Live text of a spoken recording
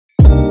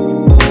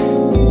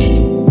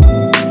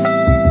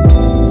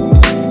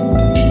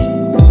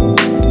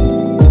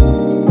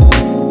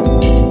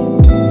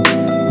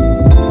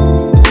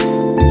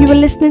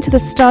listening to the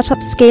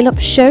Startup Scale Up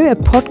Show, a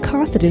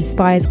podcast that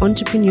inspires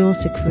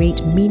entrepreneurs to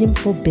create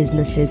meaningful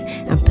businesses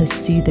and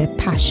pursue their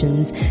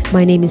passions.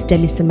 My name is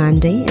Demi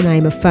Samande and I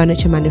am a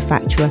furniture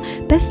manufacturer,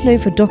 best known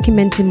for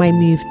documenting my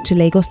move to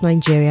Lagos,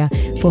 Nigeria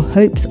for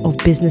hopes of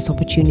business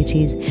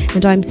opportunities.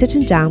 And I'm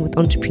sitting down with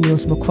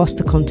entrepreneurs from across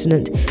the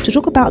continent to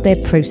talk about their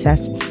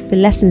process, the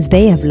lessons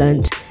they have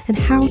learned, and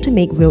how to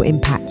make real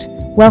impact.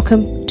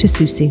 Welcome to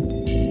Susu.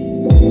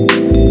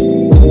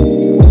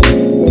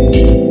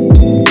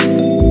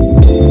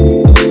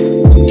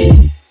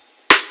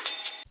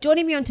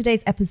 Joining me on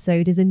today's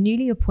episode is a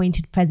newly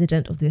appointed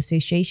president of the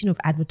Association of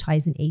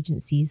Advertising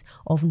Agencies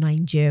of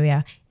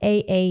Nigeria,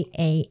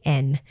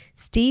 AAAN,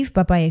 Steve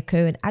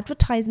Babaeko, an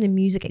advertising and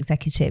music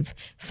executive,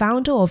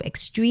 founder of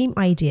X3M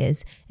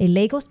Ideas, a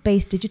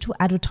Lagos-based digital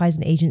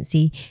advertising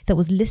agency that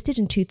was listed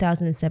in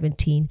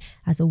 2017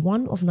 as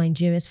one of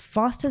Nigeria's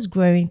fastest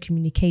growing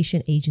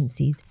communication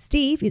agencies.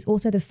 Steve is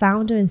also the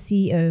founder and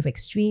CEO of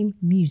X3M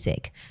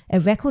Music, a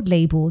record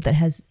label that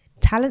has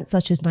talent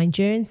such as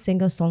Nigerian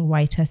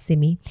singer-songwriter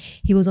Simi.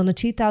 He was on the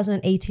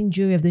 2018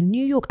 jury of the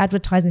New York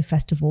Advertising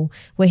Festival,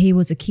 where he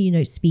was a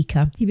keynote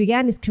speaker. He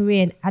began his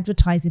career in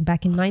advertising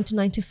back in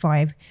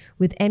 1995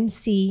 with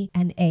MC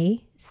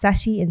A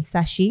Saatchi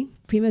Saatchi,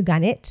 Prima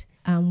Garnet,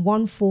 and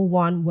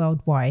 141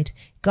 worldwide,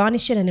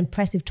 garnishing an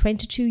impressive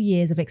 22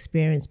 years of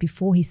experience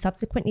before he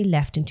subsequently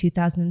left in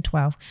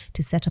 2012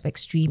 to set up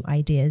X3M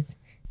Ideas.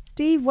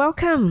 Steve,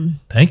 welcome.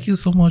 Thank you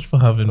so much for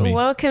having me.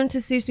 Welcome to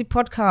Susu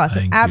Podcast.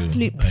 Thank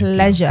Absolute you.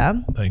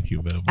 pleasure. Thank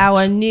you very much.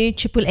 Our new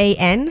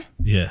AAAN.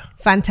 Yeah.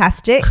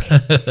 Fantastic.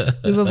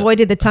 We've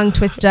avoided the tongue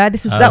twister.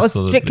 That was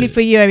strictly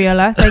for you,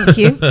 Ariola. Thank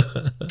you.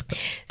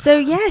 So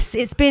yes,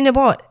 it's been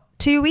about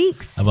 2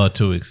 weeks? About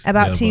 2 weeks.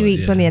 About 2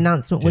 weeks when the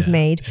announcement was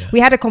made. Yeah.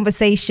 We had a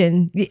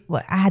conversation.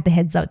 Well, I had the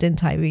heads up,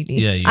 didn't I, really?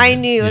 Yeah, I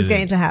knew it was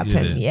going to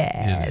happen.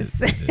 Yes.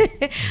 You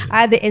did.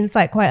 I had the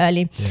insight quite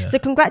early. Yeah. So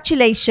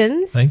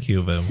congratulations. Thank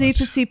you very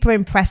much. Super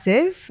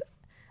impressive.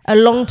 A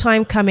long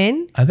time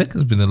coming. I think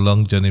it's been a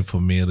long journey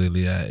for me,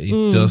 really.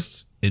 It's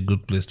just a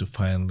good place to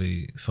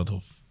finally sort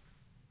of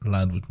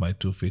land with my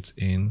 2 feet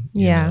in.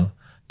 You know,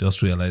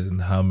 just realizing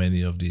how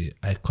many of the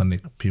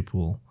iconic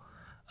people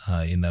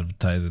in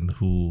advertising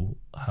who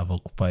have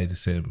occupied the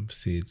same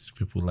seats,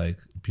 people like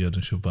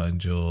Biodun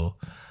Shobanjo,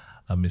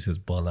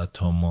 Mrs. Bola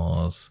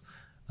Thomas,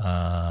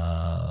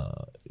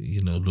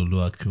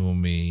 Lulu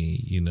Akumi,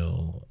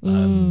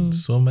 and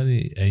so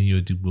many,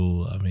 Enyo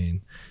Digbo. I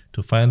mean,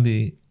 to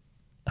finally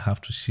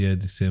have to share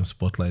the same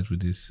spotlight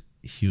with these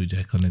huge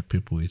iconic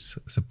people, it's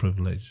a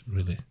privilege,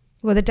 really.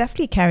 Well, they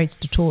definitely carried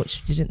the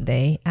torch, didn't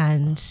they?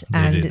 And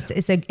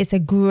it's a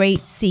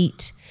great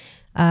seat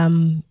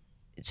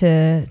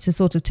to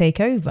sort of take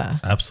over.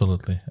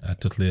 Absolutely, I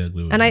totally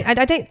agree with you. And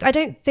I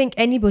don't think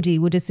anybody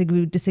would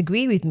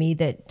disagree with me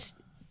that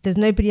there's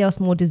nobody else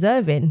more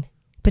deserving,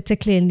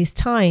 particularly in these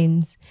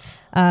times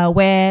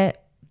where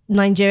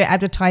Nigeria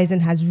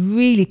advertising has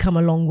really come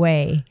a long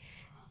way,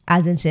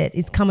 hasn't it?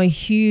 It's come a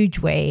huge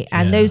way,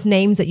 and those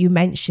names that you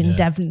mentioned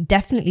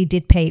definitely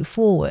did pay it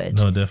forward.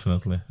 No,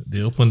 definitely,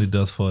 they opened the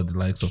doors for the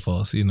likes of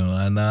us,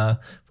 And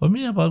for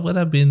me, about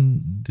whether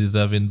being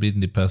deserving,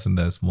 being the person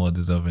that's more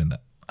deserving,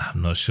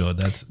 I'm not sure.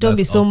 Don't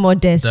be so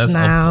modest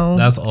now.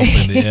 That's up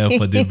in the air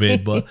for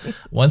debate. But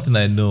one thing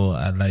I know,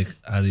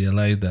 I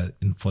realized that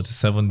in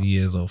 47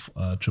 years of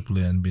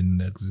AAAN being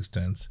in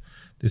existence,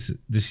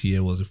 this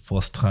year was the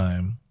first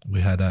time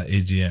we had our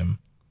AGM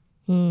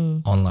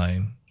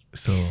online.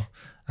 So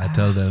I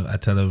tell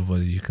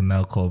everybody, you can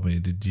now call me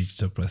the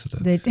digital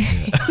president.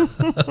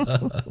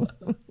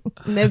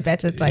 No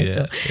better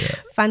title. Yeah.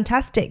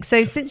 Fantastic.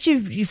 So since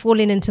you've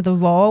fallen into the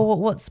role,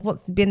 what's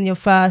been your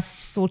first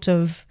sort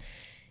of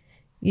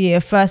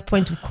first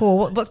point of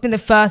call? What's been the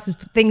first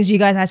things you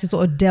guys had to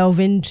sort of delve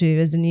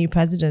into as the new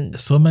president?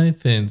 So many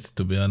things,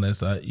 to be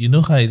honest. You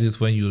know how it is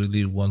when you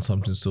really want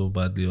something so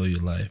badly all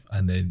your life,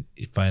 and then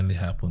it finally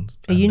happens.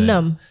 Are you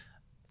numb?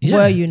 Yeah,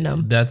 were you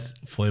numb? That's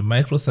for a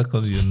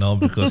microsecond you're numb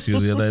because you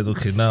realize,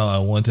 okay, now I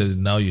wanted it,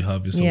 now you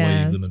have it, so what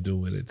are you going to do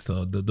with it?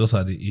 So those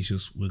are the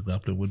issues we're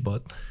grappling with,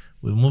 but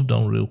we moved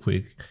on real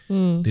quick.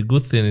 The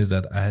good thing is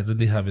that I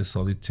really have a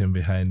solid team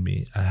behind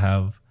me. I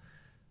have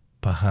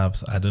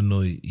perhaps, I don't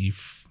know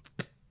if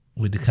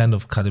with the kind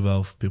of caliber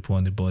of people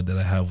on the board that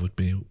I have with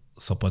me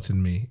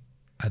supporting me,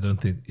 I don't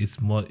think it's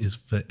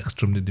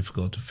extremely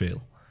difficult to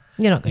fail.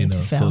 You're not going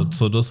to fail.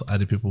 So those are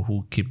the people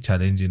who keep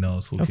challenging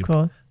us, who keep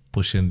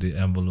pushing the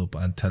envelope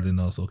and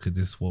telling us, okay,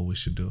 this is what we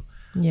should do.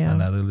 Yeah.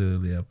 And I really,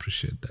 really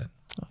appreciate that.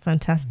 Oh,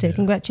 fantastic. Yeah.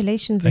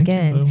 Congratulations Thank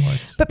again. You very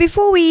much. But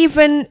before we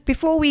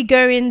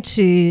go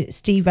into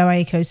Steve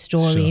Babaeko's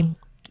story,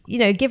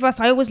 give us,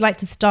 I always like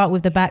to start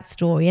with the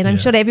backstory, and I'm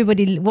sure that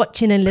everybody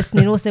watching and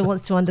listening also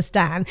wants to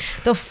understand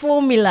the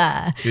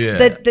formula,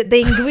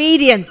 the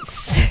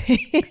ingredients,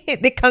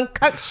 the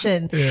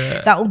concoction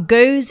that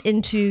goes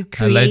into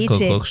creating. I like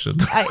concoction.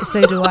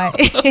 So do I.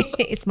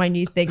 It's my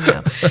new thing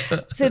now.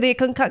 So the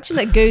concoction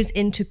that goes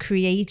into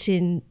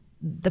creating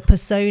the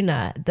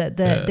persona,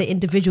 the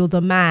individual, the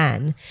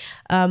man.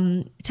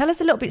 Tell us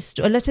a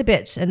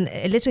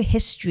little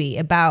history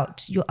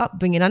about your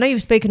upbringing. I know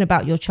you've spoken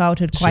about your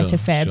childhood quite a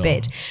fair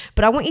bit,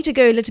 but I want you to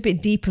go a little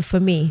bit deeper for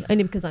me,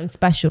 only because I'm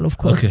special, of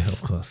course. Okay,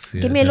 of course.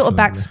 Yeah, give me a little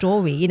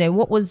backstory. You know,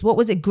 what was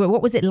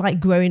it like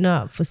growing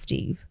up for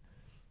Steve?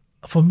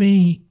 For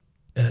me,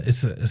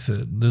 it's a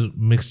little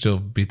mixture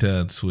of bitter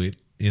and sweet.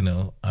 You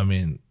know, I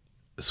mean,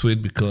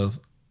 sweet because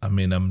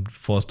I'm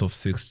first of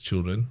 6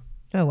 children.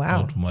 Oh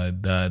wow! My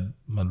dad,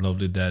 my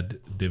lovely dad,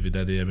 David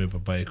Adeyemi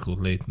Babaeko,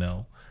 late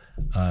now.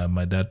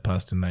 My dad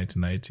passed in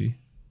 1990,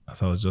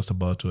 as I was just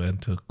about to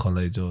enter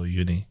college or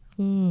uni.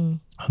 And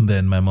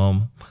then my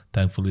mom,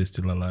 thankfully, is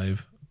still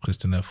alive,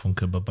 Christina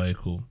Funke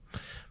Babaeko.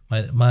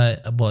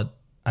 But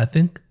I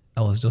think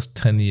I was just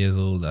 10 years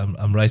old.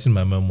 I'm writing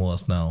my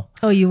memoirs now.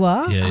 Oh, you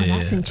are? Yeah,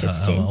 that's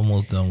interesting. I'm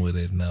almost done with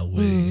it now.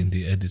 We're in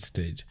the edit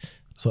stage.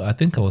 So I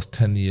think I was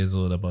 10 years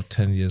old, about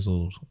 10 years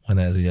old, when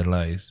I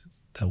realized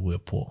that we're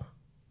poor.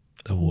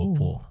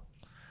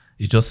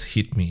 It just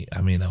hit me.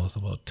 I was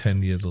about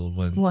 10 years old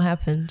when... What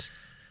happened?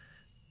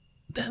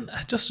 Then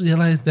I just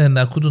realized then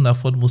I couldn't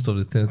afford most of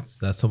the things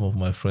that some of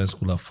my friends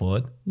could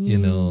afford,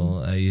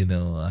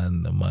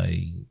 and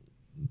my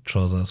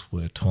trousers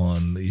were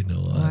torn,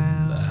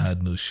 and I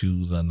had no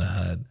shoes, and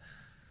I had,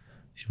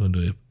 even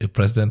though a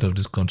president of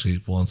this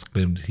country once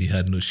claimed he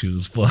had no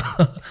shoes, for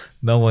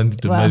not wanting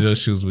to measure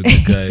shoes with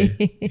the guy,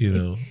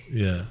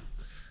 yeah.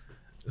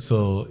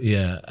 So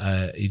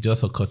it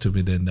just occurred to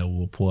me then that we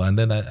were poor, and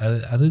then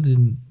I really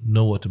didn't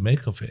know what to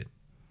make of it.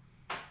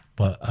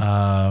 But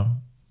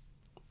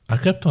I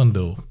kept on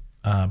though,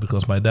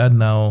 because my dad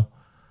now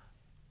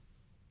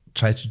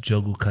tried to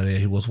juggle career.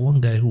 He was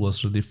one guy who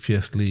was really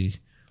fiercely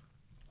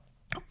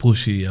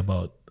pushy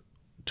about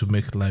to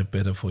make life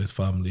better for his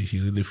family. He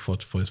really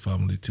fought for his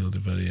family till the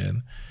very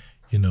end,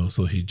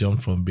 So he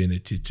jumped from being a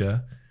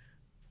teacher,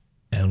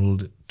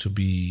 enrolled to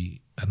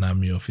be an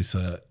army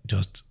officer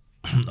just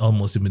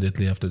almost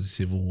immediately after the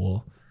Civil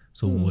War.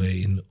 So we were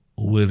in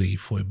Owerri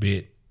for a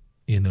bit.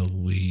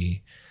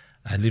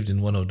 I lived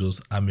in one of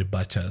those army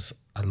batches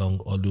along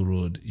Olu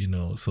Road,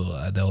 so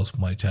that was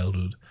my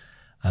childhood.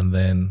 And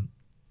then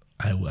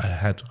I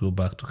had to go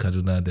back to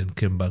Kaduna, then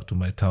came back to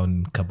my town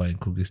in Kaba in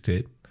Kogi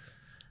State,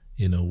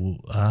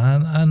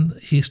 and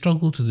he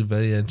struggled to the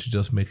very end to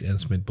just make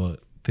ends meet, but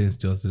things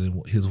just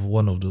didn't. He was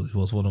one of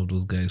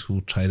those guys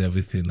who tried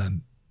everything,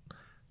 and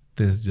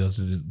things just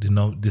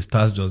didn't, the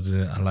stars just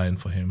didn't align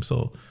for him.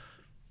 So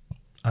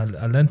I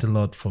learned a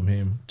lot from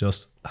him,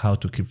 just how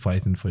to keep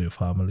fighting for your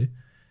family,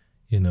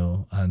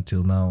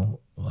 until now.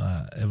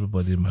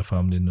 Everybody in my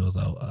family knows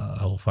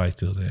I'll fight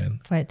till the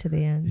end. Fight to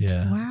the end.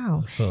 Yeah.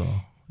 Wow. So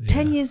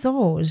 10 years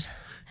old.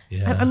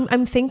 Yeah.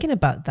 I'm thinking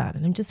about that,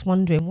 and I'm just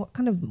wondering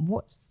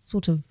what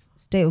sort of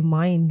state of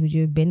mind would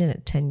you have been in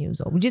at 10 years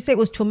old? Would you say it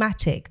was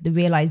traumatic, the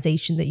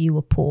realization that you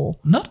were poor?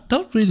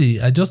 Not really.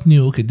 I just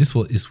knew, okay, this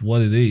is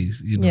what it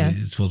is.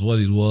 Yes. It was what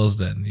it was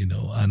then,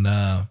 and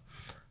I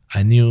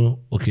knew,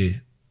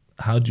 okay,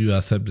 how do you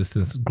accept these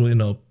things? Growing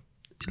up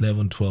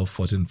 11, 12,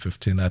 14,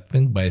 15, I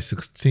think by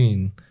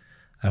 16,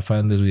 I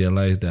finally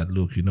realized that,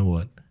 look, you know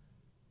what?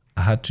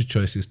 I had 2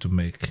 choices to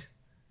make.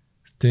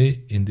 Stay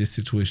in this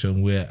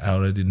situation where I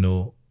already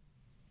know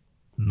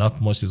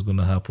not much is going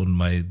to happen.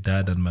 My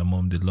dad and my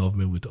mom, they love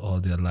me with all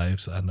their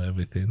lives and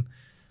everything,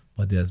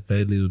 but there's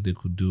very little they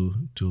could do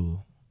to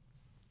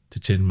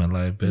change my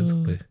life,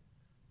 basically,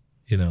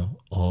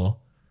 or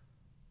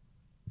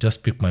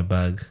just pick my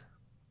bag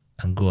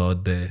and go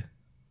out there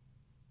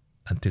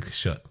and take a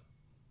shot.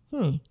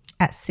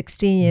 At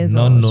 16 years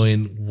old. Not old.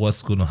 knowing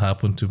what's going to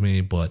happen to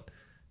me, but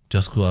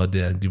just go out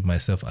there and give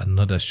myself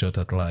another shot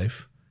at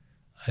life.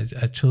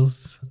 I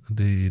chose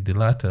the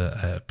latter.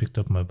 I picked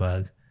up my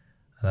bag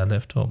and I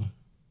left home.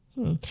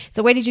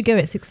 So where did you go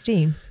at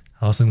 16?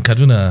 I was in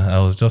Kaduna. I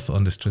was just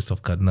on the streets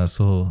of Kaduna.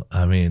 So,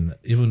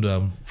 even though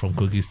I'm from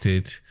Kogi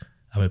State,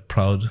 I'm a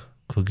proud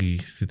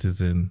Kogi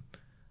citizen.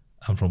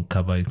 I'm from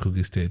Kaba in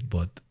Kogi State,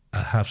 but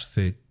I have to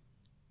say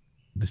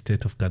the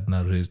state of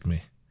Kaduna raised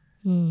me.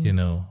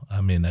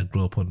 I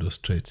grew up on those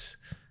streets.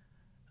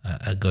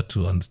 I got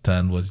to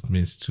understand what it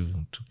means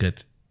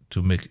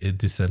to make a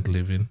decent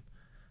living.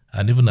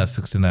 And even at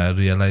 16, I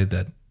realized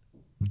that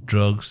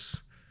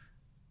drugs,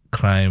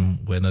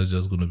 crime were not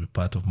just going to be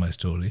part of my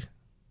story.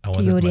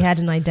 You already had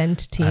an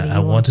identity that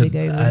you wanted to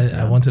go with.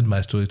 I wanted my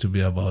story to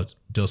be about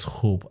just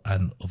hope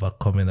and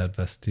overcoming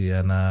adversity.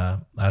 And I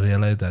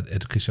realized that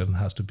education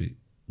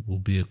will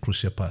be a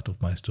crucial part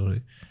of my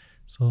story.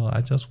 So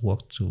I just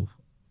worked to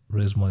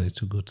raise money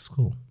to go to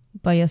school.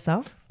 By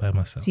yourself? By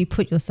myself. So you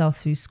put yourself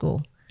through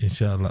school?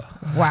 Inshallah.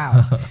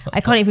 Wow. I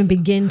can't even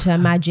begin to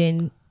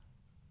imagine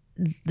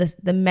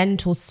the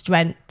mental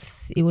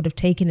strength it would have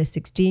taken a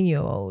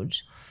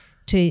 16-year-old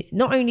to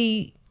not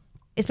only,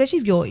 especially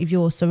if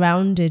you're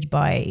surrounded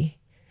by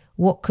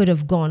what could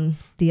have gone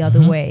the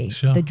other way,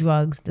 the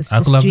drugs, the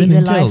street,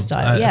 the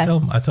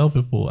lifestyle. I tell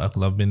people I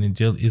could have been in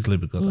jail easily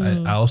because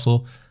I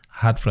also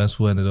had friends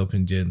who ended up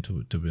in jail,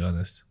 to be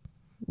honest.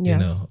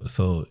 Yes.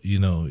 So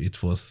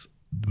it was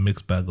the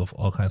mixed bag of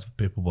all kinds of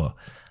people. But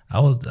I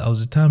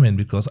was determined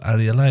because I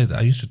realized,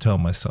 I used to tell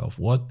myself,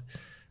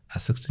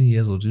 at 16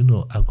 years old,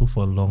 I go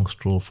for a long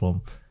stroll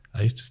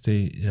I used to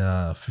stay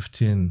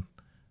 15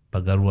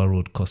 Bagarua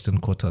Road, Costin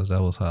Quarters.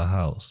 That was our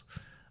house,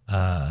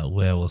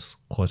 where I was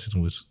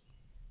courting with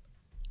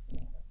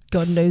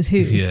God knows who.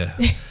 Yeah.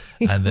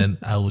 And then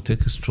I would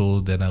take a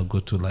stroll, then I'll go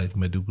to like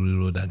Meduguri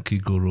Road and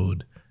Kigo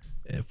Road.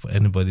 For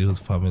anybody who's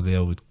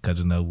familiar with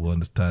Kaduna will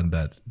understand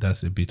that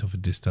that's a bit of a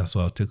distance.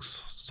 So I'll take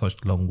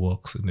such long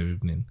walks in the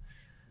evening.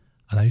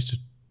 And I used to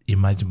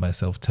imagine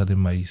myself telling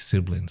my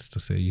siblings to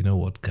say, you know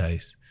what,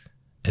 guys,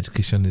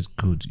 education is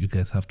good. You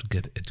guys have to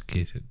get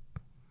educated.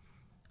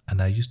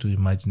 And I used to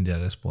imagine their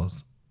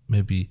response.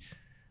 Maybe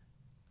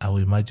I will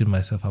imagine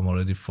myself, I'm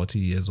already 40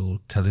 years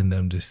old, telling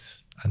them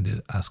this. And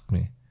they ask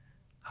me,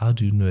 how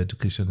do you know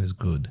education is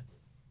good?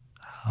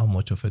 How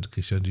much of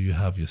education do you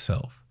have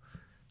yourself?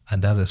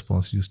 And that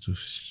response used to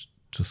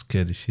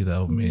scare the shit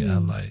out of me.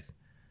 I'm like,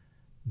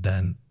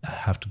 then I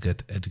have to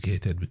get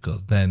educated,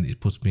 because then it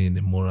puts me in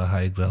the moral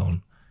high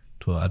ground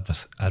to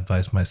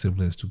advise my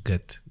siblings to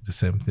get the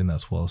same thing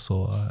as well.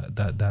 So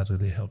that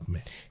really helped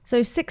me.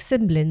 So 6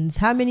 siblings,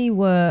 how many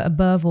were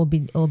above or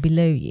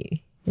below you?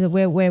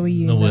 Where were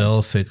you? No, we're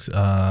all 6.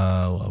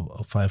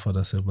 5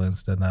 other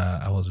siblings. Then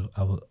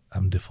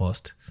I'm the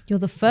first. You're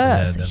the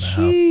first. Yeah,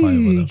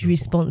 huge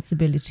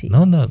responsibility.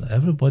 No.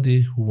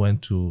 Everybody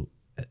who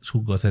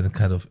got any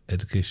kind of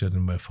education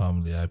in my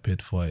family, I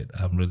paid for it.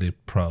 I'm really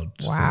proud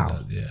to say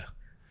that. Yeah.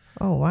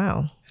 Oh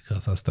wow.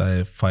 Because I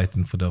started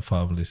fighting for the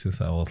family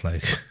since I was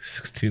like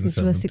 16, since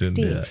 17. You were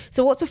 16. Yeah.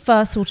 So what's the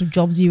first sort of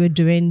jobs you were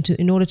doing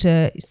in order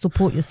to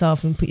support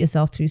yourself and put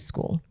yourself through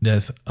school?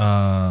 Yes.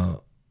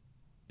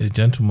 A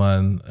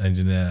gentleman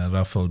engineer,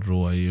 Raphael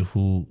Drouaye,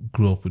 who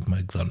grew up with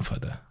my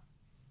grandfather.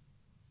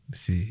 You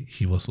see,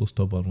 he was so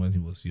stubborn when he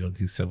was young.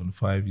 He's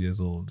 75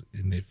 years old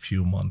in a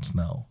few months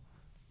now.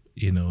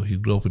 He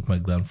grew up with my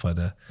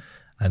grandfather,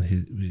 and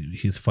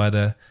his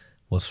father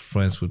was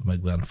friends with my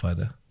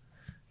grandfather.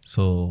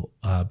 So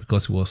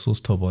because he was so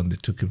stubborn, they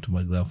took him to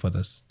my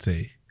grandfather's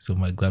stay. So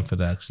my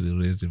grandfather actually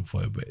raised him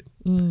for a bit.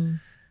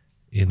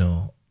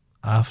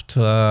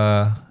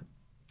 After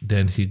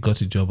then, he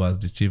got a job as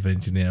the chief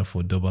engineer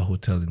for Doba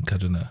Hotel in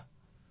Kaduna.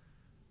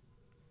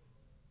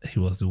 He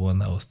was the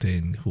one I was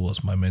staying, who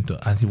was my mentor.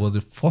 And he was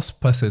the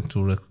first person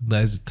to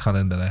recognize the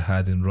talent that I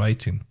had in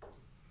writing.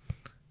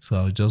 So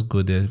I would just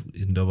go there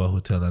in Doba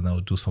Hotel and I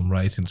would do some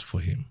writings for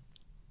him.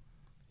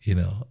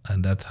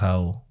 And that's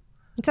how...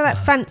 So that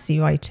fancy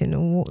writing,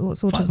 or what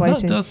sort of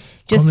writing? Just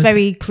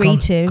very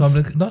creative?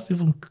 Not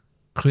even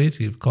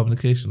creative,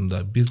 communication,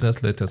 like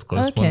business letters,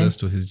 correspondence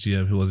to his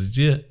GM. He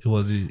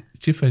was the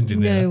chief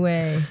engineer. No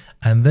way.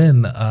 And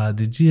then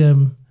the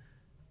GM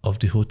of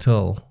the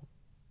hotel,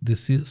 they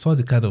saw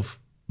the kind of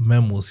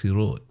memos he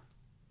wrote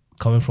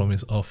coming from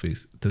his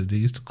office. They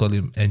used to call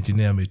him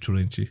Engineer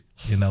Mechurinchi.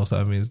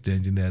 So means the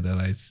engineer that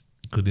writes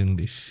good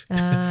English.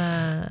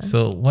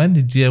 So when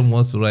the GM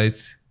wants to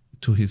write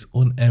to his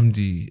own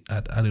MD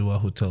at Aliwa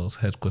Hotel's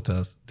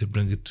headquarters, they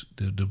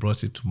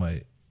brought it to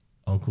my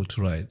uncle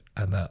to write,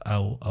 and I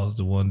was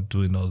the one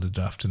doing all the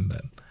drafting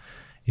then.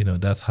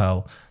 That's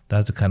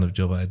the kind of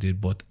job I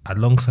did. But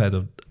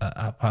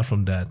apart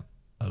from that,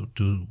 I would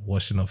do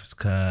washing of his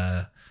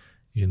car,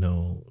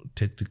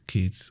 take the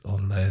kids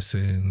on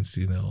lessons,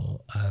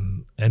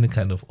 and any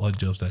kind of odd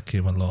jobs that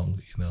came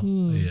along,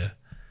 Yeah.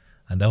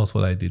 And that was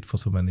what I did for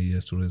so many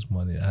years to raise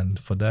money. And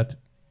for that,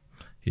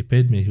 he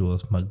paid me. He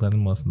was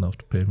magnanimous enough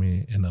to pay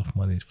me enough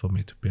money for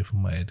me to pay for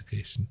my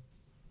education.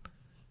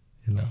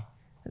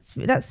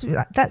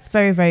 That's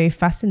very, very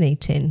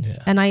fascinating.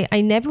 Yeah. And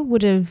I never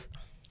would have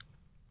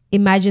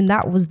imagined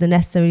that was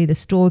necessarily the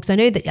story, because I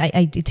know that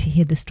I did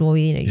hear the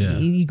story.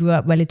 You grew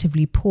up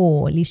relatively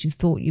poor. At least you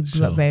thought you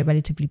grew up very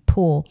relatively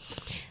poor.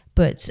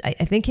 But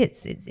I think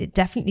it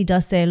definitely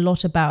does say a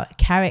lot about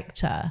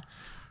character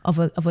of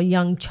a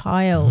young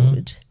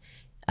child.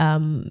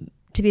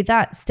 To be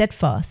that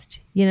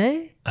steadfast,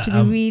 to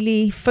be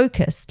really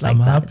focused like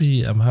that.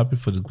 I'm happy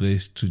for the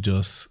grace to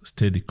just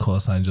stay the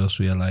course and just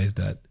realize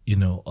that,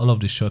 all of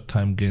the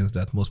short-term gains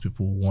that most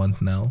people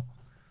want now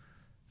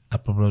are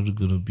probably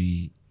going to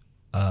be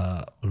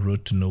a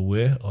road to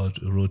nowhere or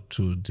a road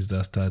to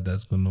disaster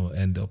that's going to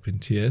end up in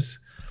tears,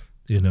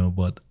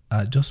 but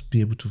just be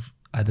able to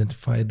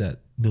identify that,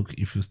 look,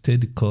 if you stay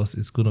the course,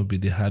 it's going to be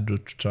the hard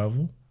road to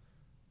travel,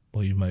 but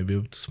you might be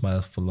able to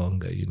smile for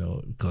longer,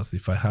 because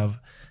if I have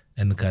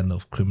any kind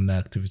of criminal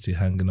activity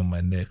hanging on my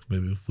neck,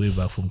 maybe way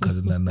back from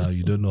Kaduna now,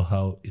 you don't know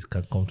how it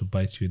can come to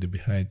bite you in the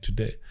behind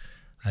today.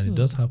 And it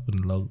does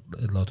happen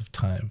a lot of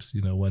times,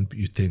 when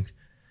you think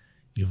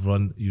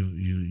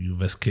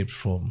you've escaped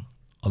from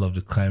all of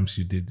the crimes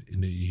you did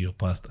in your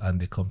past, and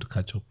they come to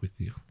catch up with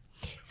you.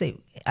 So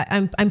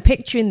I'm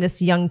picturing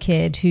this young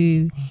kid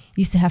who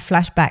used to have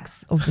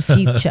flashbacks of the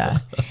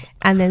future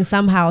and then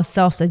somehow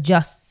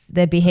self-adjusts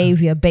their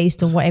behavior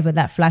based on whatever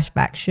that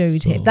flashback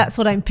showed him. That's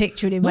what I'm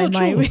picturing in my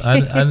mind.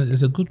 and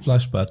it's a good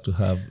flashback to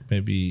have,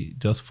 maybe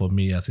just for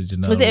me as a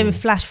general. Was it a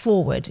flash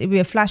forward? It'd be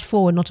a flash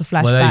forward, not a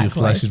flash back. Whether you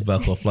flash it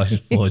back or flash it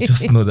forward,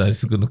 just know that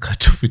it's going to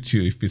catch up with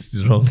you if it's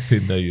the wrong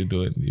thing that you're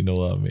doing. You know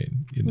what I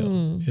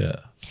mean? Yeah.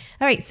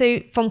 All right. So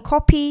from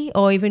copy,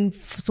 or even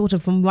sort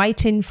of from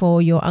writing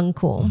for your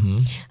uncle,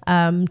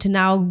 to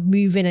now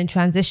moving and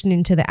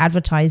transitioning to the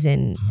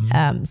advertising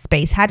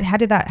space, how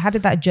did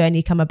that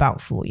journey come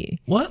about for you?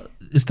 Well,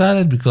 it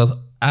started because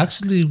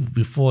actually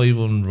before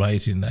even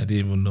writing, I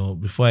didn't even know.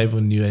 Before I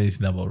even knew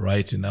anything about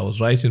writing, I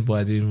was writing, but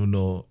I didn't even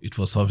know it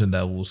was something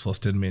that would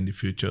sustain me in the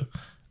future.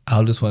 I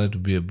always wanted to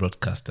be a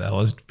broadcaster. I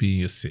wanted to be in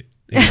your seat.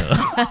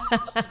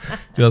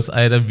 Just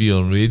either be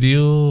on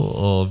radio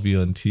or be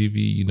on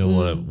TV,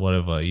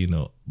 whatever,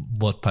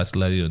 but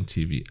particularly on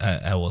TV.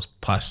 I was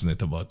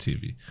passionate about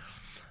TV.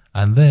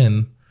 And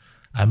then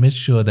I made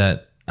sure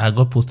that I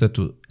got posted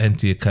to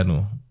NTA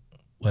Kano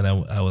when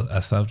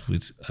I served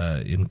with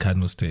in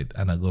Kano State,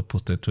 and I got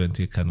posted to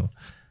NTA Kano,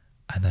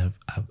 and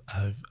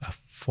I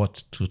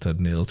fought tooth and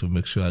nail to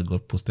make sure I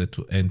got posted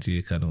to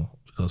NTA Kano,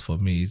 because for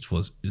me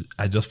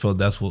I just felt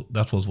that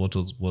was what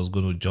was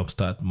going to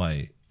jumpstart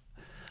my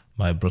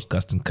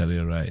broadcasting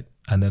career, right?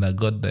 And then I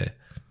got there,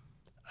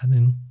 and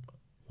in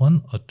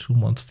 1 or 2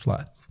 months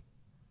flat,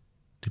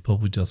 the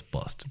bubble just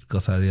burst,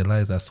 because I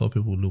realized I saw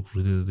people look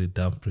really, really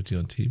damn pretty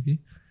on TV.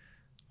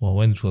 Well,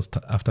 when it was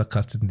after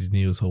casting the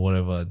news or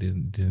whatever, they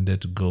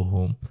needed to go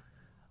home.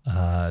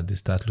 They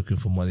start looking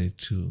for money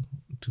to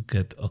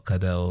get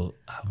Okada.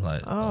 I'm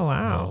like, oh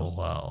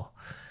wow.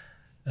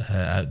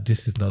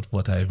 This is not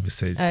what I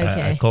envisaged.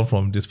 Okay. I come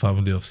from this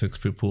family of 6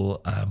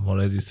 people. I'm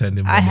already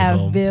sending money I have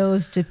home.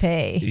 bills to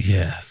pay.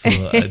 Yeah, so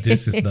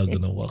this is not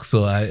going to work.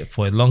 So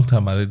for a long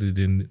time, I really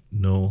didn't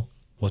know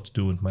what to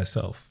do with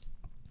myself.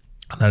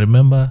 And I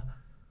remember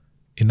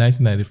in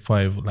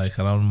 1995, like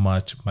around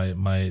March,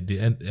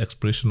 the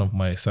expiration of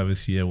my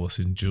service year was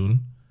in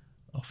June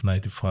of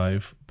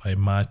 95. By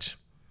March,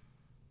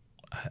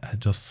 I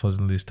just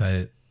suddenly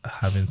started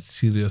having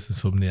serious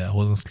insomnia. I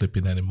wasn't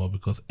sleeping anymore,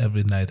 because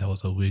every night I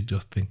was awake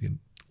just thinking,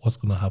 what's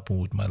going to happen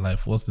with my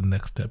life? What's the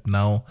next step?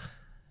 Now,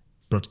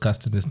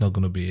 broadcasting is not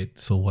going to be it.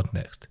 So what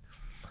next?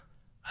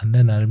 And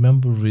then I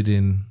remember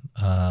reading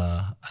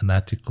an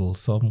article,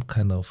 some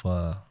kind of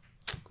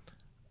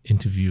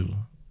interview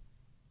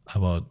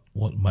about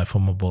what my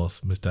former boss,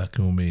 Mr.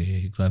 Akimume,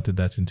 he granted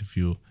that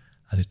interview,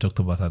 and he talked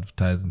about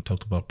advertising,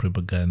 talked about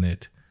Prima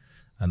Garnet,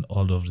 and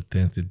all of the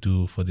things they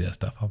do for their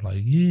staff. I'm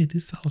like, yeah,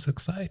 this sounds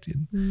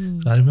exciting.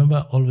 So I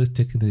remember always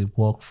taking the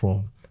walk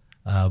from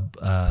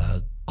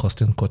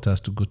Costain Quarters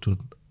to go to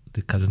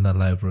the Kaduna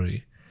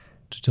Library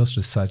to just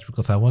research,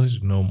 because I wanted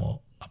to know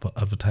more about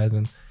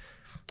advertising.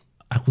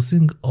 I could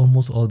sing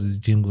almost all these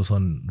jingles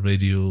on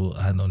radio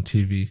and on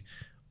TV,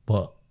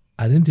 but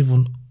I didn't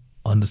even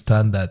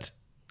understand that.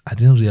 I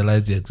didn't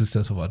realize the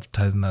existence of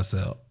advertising as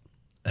a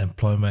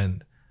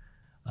employment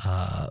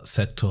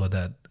sector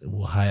that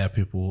will hire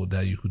people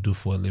that you could do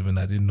for a living.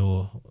 I didn't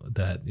know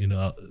that,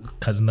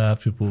 Kaduna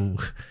people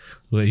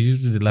were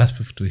usually the last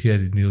people to hear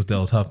the news that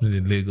was happening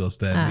in Lagos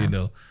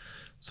then,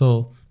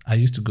 So I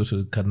used to go to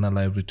the Kaduna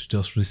Library to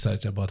just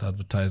research about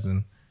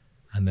advertising.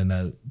 And then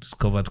I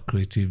discovered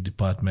creative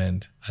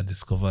department. I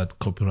discovered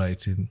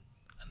copywriting.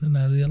 And then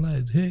I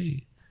realized,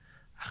 hey,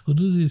 I could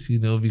do this,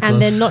 because...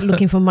 And then not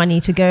looking for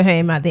money to go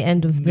home at the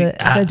end of the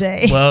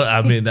day. Well,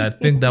 I mean, I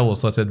think that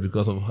was sorted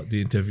because of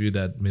the interview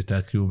that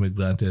Mr. Akimume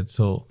granted.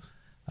 So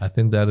I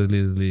think that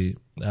really, really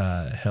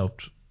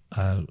helped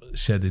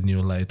shed a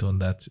new light on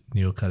that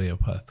new career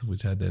path,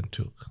 which I then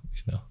took,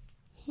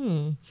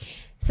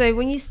 So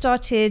when you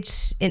started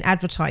in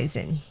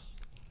advertising,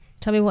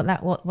 tell me what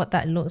that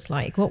looks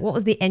like. What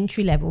was the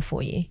entry level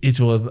for you? It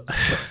was,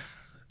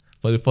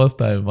 for the first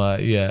time,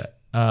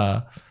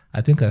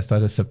 I think I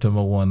started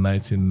September 1,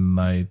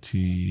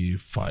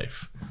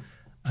 1995.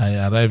 I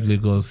arrived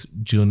Lagos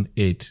June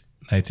 8,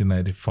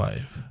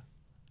 1995.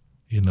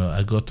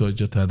 I got to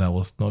Ojota and I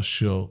was not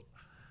sure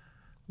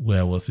where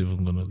I was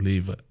even going to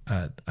live.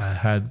 I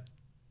had,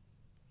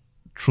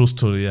 true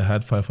story, I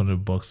had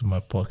 $500 in my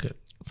pocket.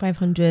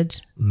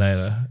 500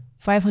 Naira.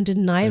 500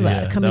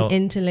 Naira coming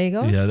into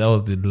Lagos? Yeah, that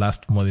was the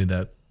last money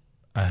that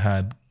I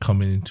had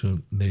coming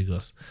into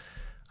Lagos.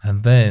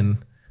 And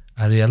then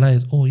I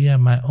realized, oh yeah,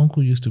 my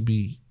uncle used to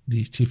be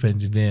the chief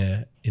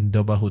engineer in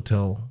Doba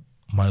Hotel,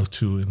 Mile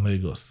 2 in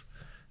Lagos.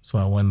 So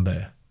I went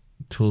there,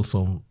 told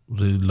some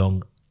really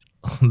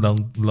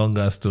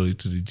longer story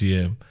to the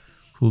GM,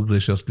 who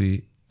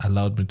graciously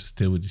allowed me to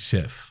stay with the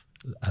chef.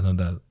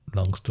 Another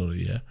long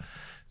story, yeah.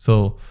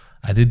 So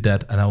I did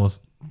that, and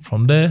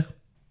from there,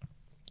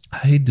 I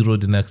hit the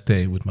road the next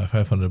day with my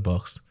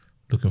 $500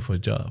 looking for a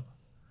job.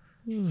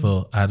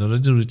 So I had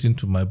already written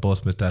to my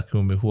boss, Mr.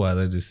 Akimume, who I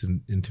read this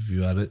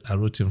interview. I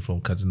wrote him from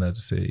Kaduna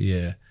to say,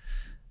 yeah,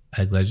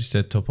 I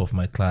graduated top of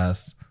my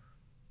class.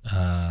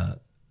 I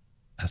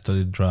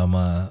studied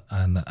drama,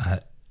 and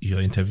your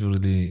interview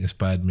really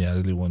inspired me. I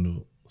really want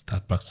to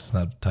start practicing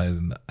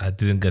advertising. I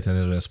didn't get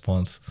any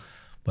response,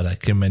 but I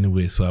came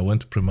anyway. So I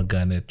went to Prima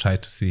Garnet,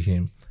 tried to see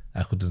him.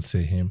 I couldn't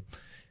see him.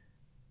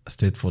 I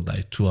stayed for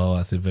like 2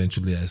 hours.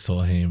 Eventually I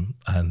saw him,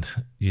 and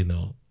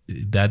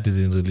that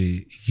didn't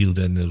really yield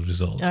any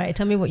result. All right,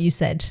 tell me what you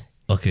said.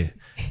 Okay.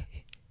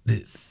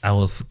 I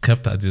was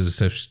kept at the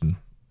reception.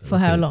 For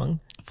how long?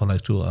 For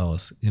like 2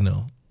 hours.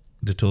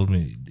 They told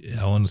me,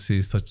 I want to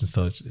see such and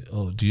such.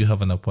 Oh, do you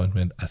have an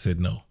appointment? I said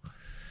no.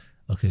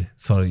 Okay,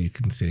 sorry, you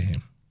can see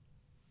him.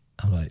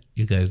 I'm like,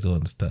 you guys don't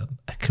understand.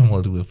 I came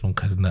all the way from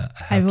Kaduna.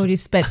 I've already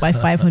spent my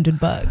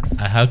 $500.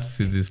 I have to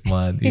see this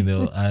man,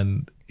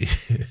 and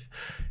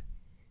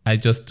I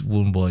just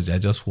won't budge. I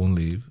just won't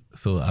leave.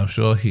 So I'm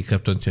sure he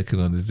kept on checking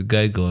on, is the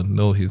guy gone?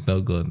 No, he's not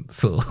gone.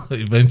 So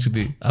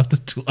eventually, after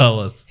 2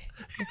 hours,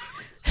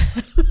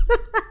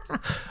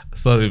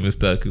 sorry,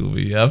 Mr.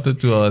 Akubi. After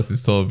 2 hours, he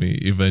saw me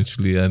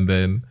eventually, and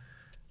then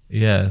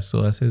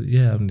so I said,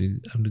 I'm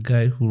the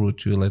guy who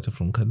wrote you a letter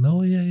from Kaduna.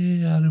 Oh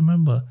yeah, I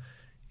remember.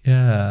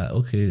 Yeah,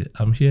 okay,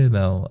 I'm here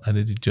now. I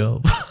need a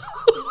job.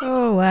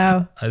 Oh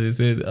wow! And he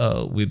said,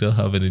 oh, we don't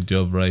have any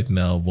job right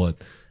now, but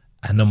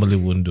I normally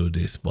wouldn't do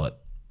this,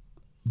 but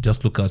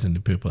just look out in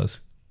the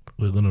papers.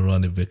 We're going to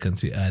run a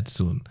vacancy ad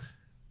soon.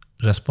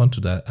 Respond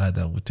to that ad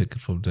and we'll take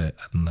it from there.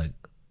 And like,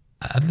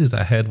 at least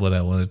I heard what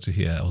I wanted to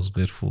hear. I was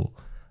grateful.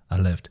 I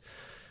left.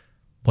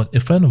 But a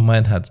friend of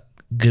mine had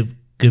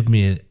give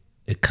me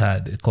a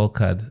call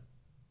card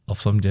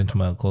of some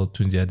gentleman called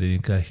Tunji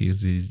Adeyinka. He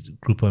is the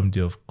group MD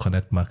of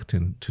Connect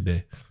Marketing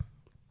today.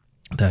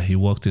 That he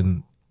worked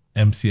in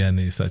MC A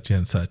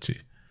Saatchi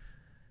Saatchi.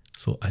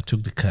 So I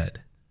took the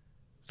card.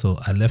 So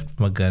I left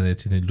Prima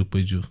Garnet in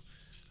Ilupeju,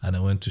 and I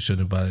went to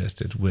Shonibari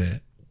Estate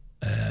where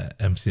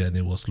MC A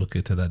was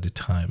located at the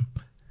time.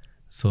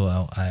 So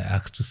I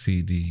asked to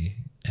see Tunji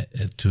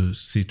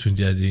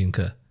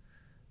Adeyinka,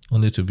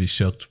 only to be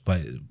shocked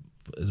by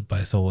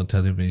someone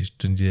telling me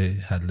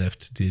Tunji had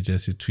left the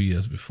agency 2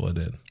 years before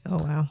then. Oh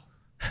wow!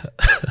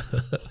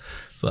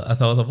 So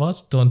as I was about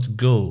to turn to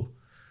go,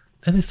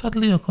 then it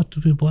suddenly occurred to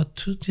me, but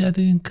Tunji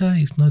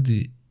Adeyinka is not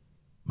the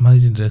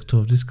managing director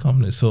of this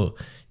company. So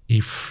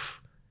if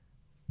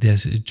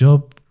there's a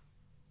job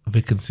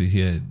vacancy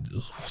here,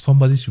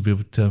 somebody should be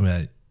able to tell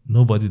me.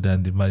 Nobody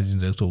than the managing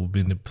director will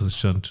be in a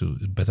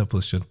better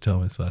position to tell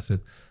me. So I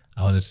said,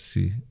 I wanted to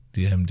see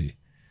the MD.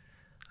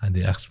 And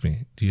they asked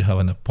me, do you have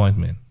an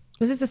appointment?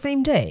 Was this the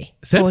same day?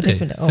 Same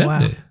day.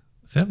 Wow.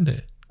 Same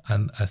day.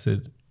 And I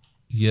said,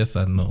 yes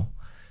and no.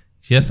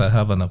 Yes, I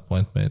have an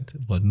appointment,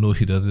 but no,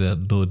 he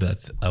doesn't know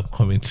that I'm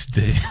coming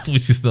today,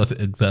 which is not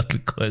exactly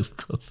correct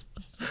because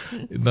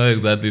it's not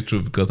exactly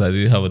true because I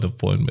didn't have an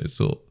appointment.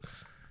 So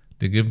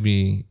they gave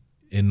me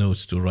a note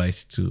to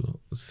write to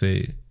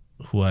say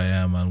who I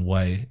am and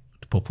why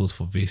the purpose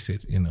for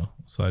visit,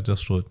 So I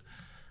just wrote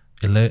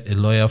a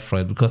lawyer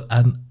friend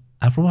and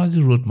I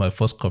probably wrote my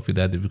first copy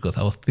that day because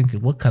I was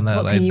thinking, what can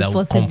I write that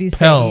would compel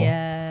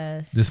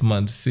this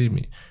man to see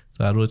me?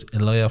 So I wrote, a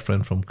lawyer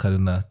friend from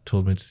Kaduna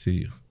told me to see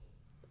you.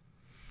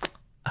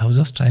 I was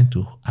just trying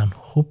to, and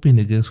hoping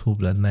against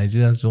hope that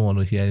Nigerians don't want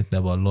to hear anything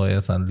about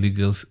lawyers and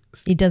legal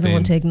He doesn't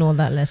want to ignore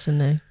that letter,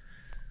 no.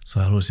 So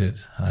I wrote it,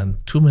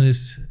 and 2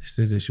 minutes he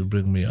said they should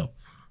bring me up.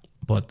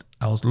 But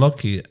I was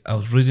lucky. I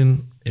was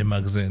reading a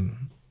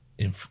magazine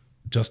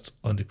just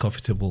on the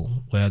coffee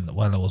table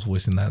while I was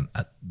waiting, and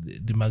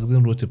the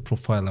magazine wrote a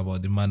profile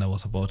about the man I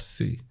was about to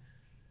see.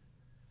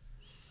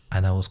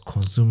 And I was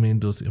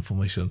consuming those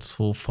information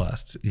so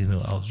fast.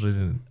 I was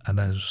reading, and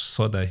I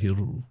saw that he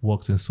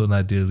worked in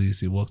Sona Dairies.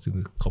 He worked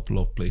in a couple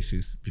of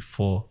places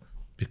before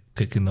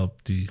taking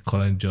up the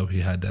current job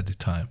he had at the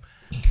time.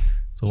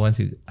 So when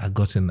I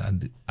got in,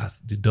 and as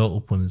the door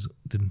opened,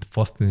 the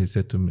first thing he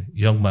said to me,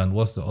 young man,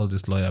 what's all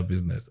this lawyer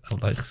business? I'm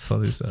like,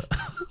 sorry, sir.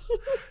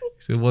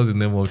 He said, what's the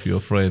name of your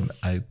friend?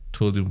 I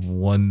told him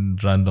one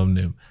random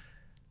name.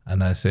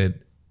 And I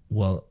said,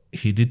 well,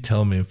 he did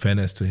tell me, in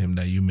fairness to him,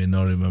 that you may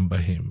not remember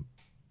him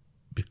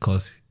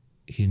because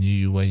he knew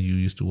you when you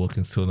used to work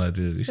in Sona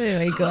Dairies. Oh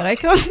my God, I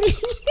can't.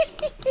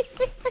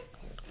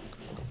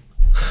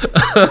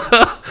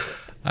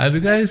 And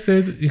the guy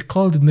said, he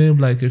called the name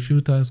like a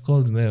few times,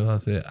 called the name. I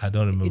said, I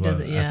don't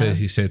remember. Yeah. I said,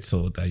 he said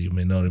so, that you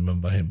may not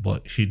remember him.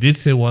 But he did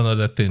say one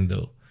other thing,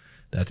 though,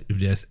 that if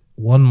there's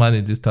one man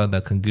in this town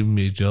that can give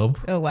me a job.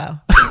 Oh,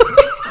 wow.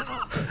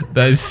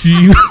 That is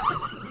you.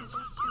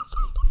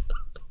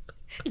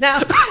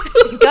 Now,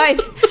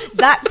 guys,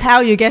 that's how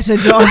you get a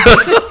job.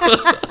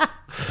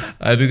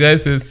 And the guy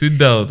said, sit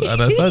down.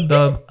 And I sat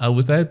down and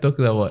we started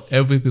talking about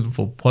everything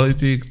from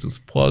politics to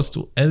sports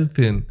to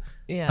anything.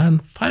 Yeah.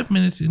 And 5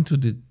 minutes into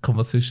the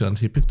conversation,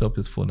 he picked up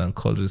his phone and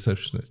called the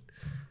receptionist.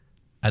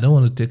 I don't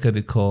want to take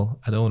any call.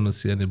 I don't want to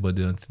see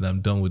anybody until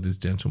I'm done with this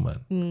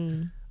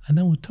gentleman. And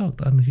then we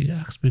talked and he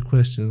asked me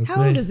questions.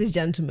 How old was this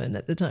gentleman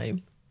at the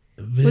time?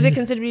 Was he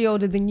considerably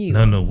older than you?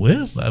 No.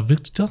 Well,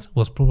 Victor Johnson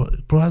was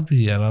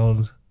probably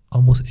around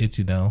almost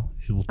 80 now.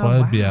 He would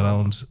probably be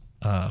around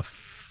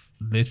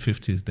late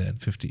 50s then,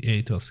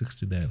 58 or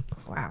 60 then.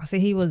 Wow. So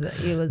he was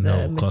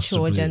a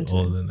mature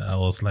gentleman. Older. I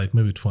was like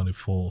maybe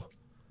 24.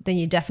 Then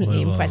you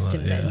definitely impressed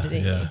him then,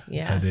 didn't you?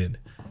 Yeah, I did.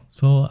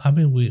 So I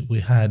mean,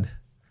 we had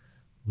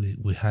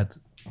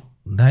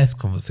nice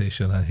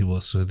conversation, and he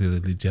was really,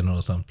 really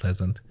generous and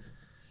pleasant.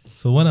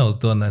 So when I was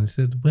done, and he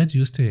said, "Where do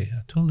you stay?"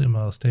 I told him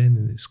I was staying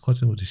in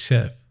Scotland with the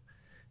chef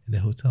in the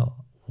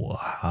hotel.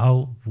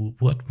 Wow,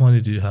 what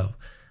money do you have?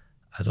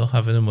 I don't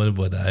have any money,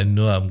 but I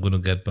know I'm going to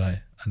get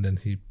by. And then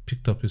he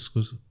picked up his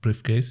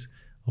briefcase,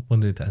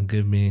 opened it, and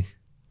gave me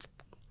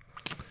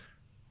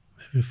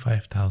maybe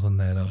 5,000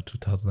 naira or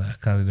 2,000 naira. I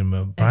can't really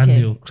remember. Brand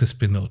new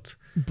crispy note.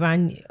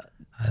 Brand new.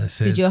 And I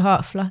said, did your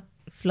heart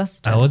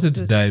fluster? I wanted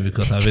to die,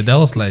 because I mean that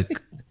was like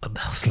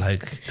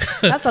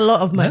that's a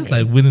lot of money. That's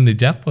like winning the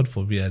jackpot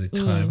for me at the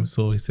time.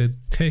 So he said,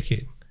 "Take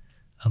it."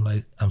 I'm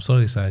like, "I'm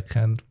sorry, sir, I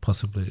can't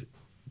possibly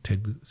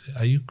take this."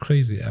 Are you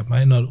crazy? Am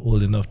I not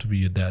old enough to be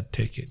your dad?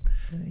 Take it.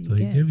 So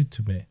he gave it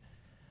to me.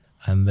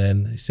 And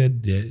then he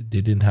said they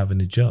didn't have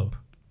any job.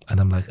 And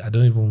I'm like, I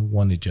don't even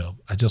want a job.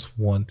 I just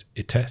want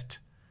a test.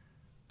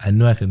 I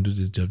know I can do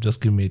this job.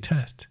 Just give me a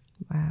test.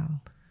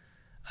 Wow.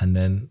 And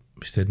then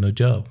he said, no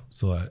job.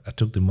 So I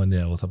took the money.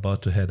 I was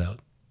about to head out.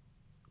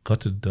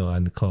 Got to the door,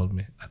 and he called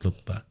me. I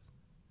looked back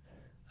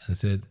and he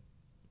said,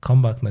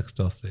 "Come back next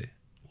Thursday.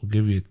 We'll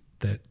give you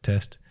a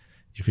test.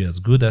 If you're as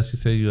good as you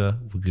say you are,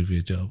 we'll give you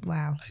a job."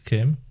 Wow. I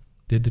came,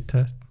 did the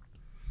test,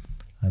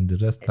 and the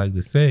rest, like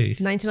they say,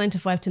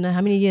 1995 to now.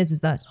 How many years is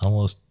that?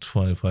 almost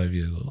 25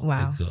 years ago.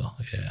 Wow.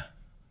 Yeah.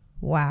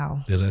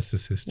 Wow. The rest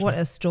is history. What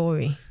a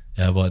story.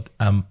 Yeah, but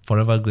I'm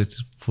forever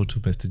grateful to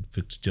Mr.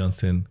 Victor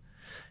Johnson.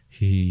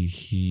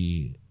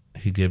 He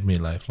gave me a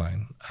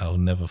lifeline. I'll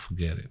never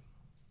forget it.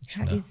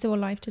 He's still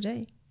alive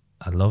today.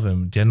 I love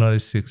him. January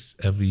 6th,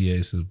 every year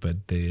is his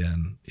birthday,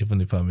 and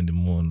even if I'm in the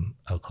moon,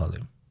 I'll call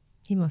him.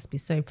 He must be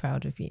so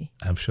proud of you.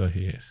 I'm sure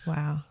he is.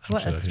 Wow.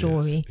 What a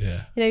story.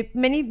 Yeah. You know,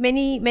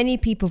 many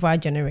people of our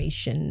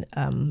generation,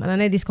 and I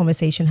know this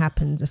conversation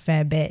happens a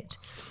fair bit,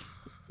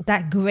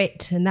 that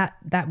grit and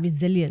that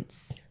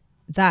resilience,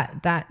 that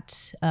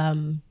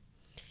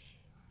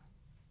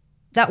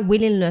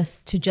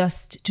willingness to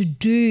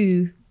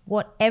do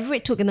whatever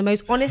it took in the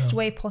most honest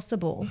way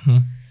possible,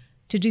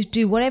 to just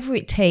do whatever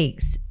it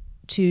takes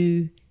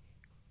to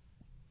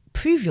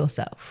prove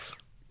yourself.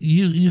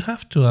 You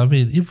have to. I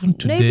mean, even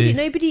today,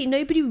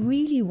 nobody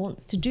really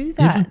wants to do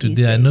that. Even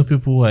today, I know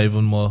people who are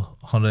even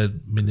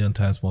 100 million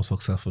times more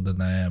successful than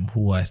I am,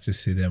 who I still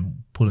see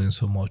them putting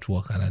so much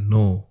work, and I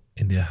know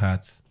in their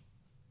hearts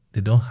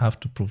they don't have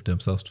to prove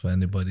themselves to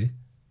anybody,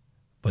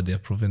 but they're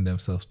proving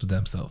themselves to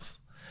themselves.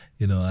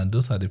 You know, and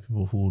those are the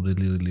people who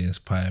really, really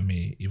inspire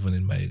me, even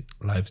in my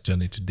life's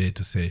journey today,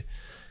 to say,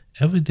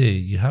 every day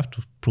you have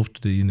to prove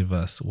to the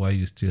universe why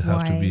you still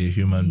have to be a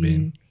human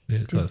being.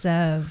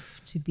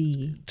 Deserve to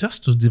be.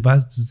 Just to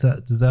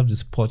deserve the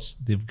spot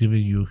they've given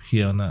you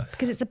here on earth.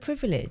 Because it's a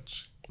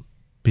privilege.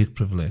 Big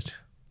privilege.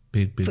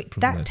 Big privilege.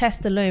 That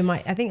test alone,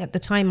 I think at the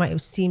time might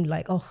have seemed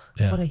like, what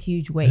a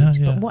huge weight.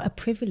 Yeah. But what a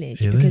privilege.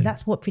 Because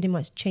that's what pretty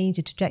much changed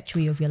the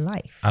trajectory of your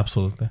life.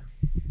 Absolutely.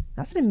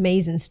 That's an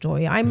amazing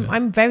story.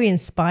 I'm very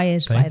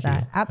inspired by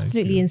that.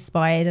 Absolutely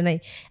inspired. And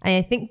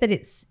I think that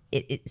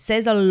it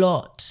says a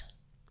lot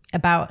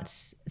about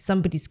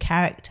somebody's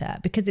character,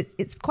 because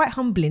it's quite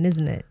humbling,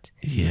 isn't it?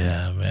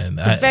 Yeah, man.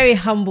 It's a very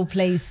humble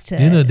place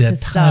to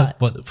start. Times,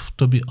 but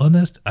to be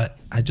honest,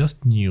 I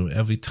just knew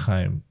every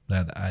time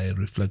that I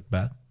reflect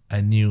back,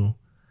 I knew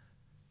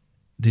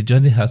the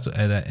journey has to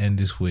either end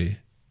this way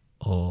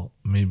or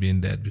maybe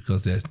in that,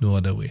 because there's no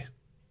other way.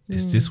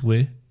 It's this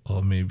way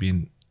or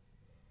maybe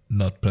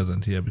not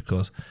present here.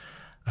 Because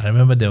I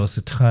remember there was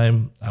a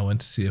time I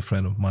went to see a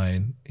friend of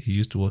mine. He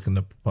used to work in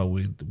the Papa.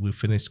 We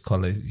finished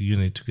college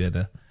uni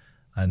together,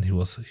 and he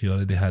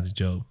already had a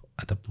job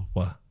at the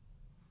Papa.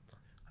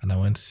 And I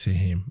went to see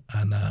him,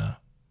 and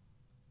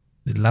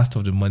the last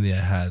of the money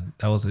I had,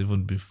 that was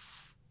even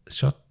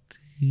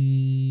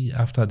shortly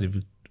after the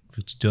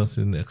Victor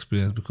Johnson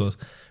experience, because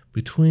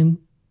between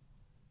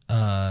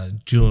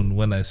June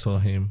when I saw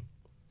him,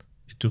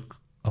 it took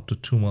up to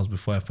 2 months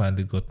before I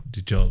finally got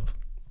the job.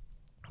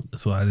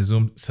 So I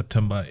resumed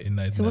September in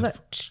 1995. So was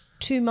that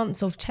 2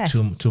 months of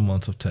tests? 2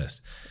 months of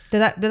tests.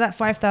 Did that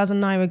 5,000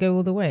 naira go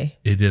all the way?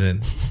 It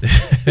didn't.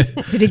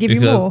 Did it give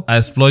you more? I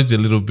splurged a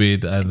little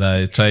bit, and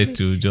I tried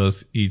to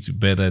just eat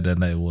better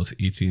than I was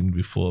eating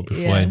before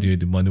I knew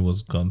the money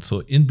was gone.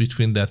 So in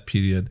between that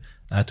period,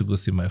 I had to go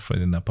see my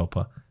friend in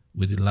Apapa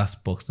with the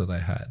last box that I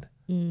had.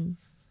 And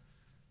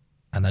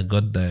I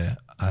got there,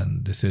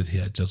 and they said he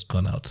had just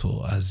gone out.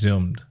 So I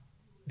assumed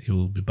he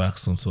will be back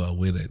soon. So I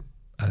waited.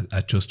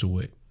 I chose to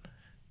wait.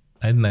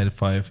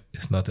 1995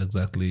 is not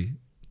exactly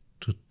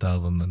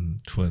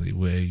 2020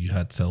 where you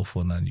had cell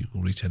phone and you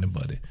could reach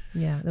anybody.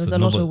 Yeah, there was a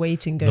lot of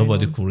waiting going on.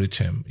 Nobody could reach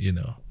him, you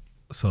know.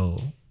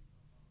 So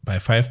by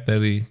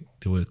 5:30,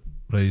 they were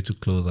ready to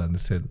close, and they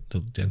said,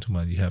 "Look,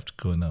 gentlemen, you have to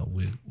go now.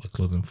 We're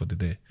closing for the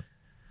day."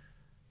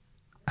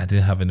 I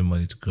didn't have any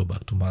money to go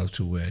back to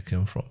Malta where I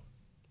came from.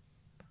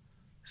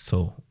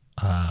 So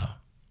I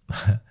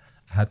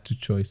had two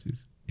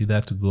choices.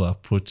 Either to go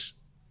approach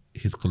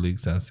his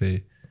colleagues and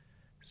say,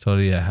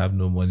 "Sorry, I have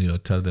no money," or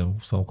tell them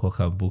some cock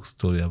and book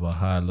story about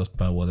how I lost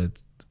my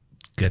wallet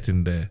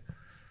getting there.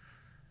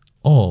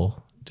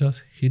 or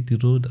just hit the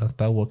road and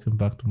start walking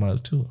back to mile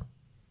 2.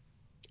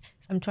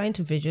 I'm trying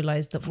to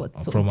visualize that what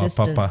sort From of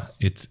distance. Papa,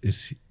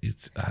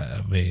 it's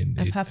I mean,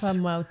 And it's, Papa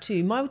mile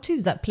 2. Mile 2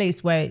 is that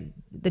place where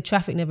the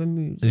traffic never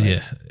moves. Right?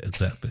 yeah,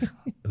 exactly.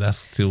 That's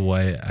still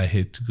why I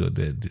hate to go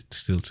there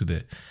still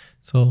today.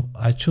 So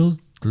I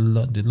chose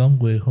the long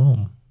way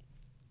home.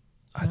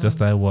 I just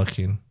started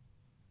walking,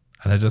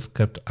 and I just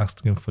kept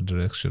asking for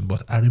direction.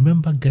 But I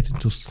remember getting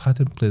to a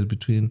certain place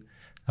between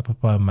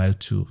Apapa and mile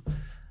 2,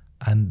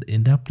 and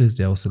in that place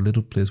there was a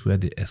little place where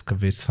they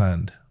excavate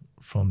sand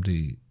from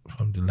the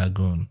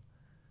lagoon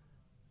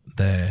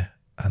there,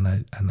 and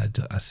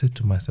I said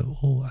to myself,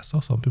 oh, I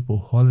saw some people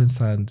hauling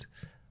sand.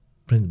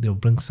 They'll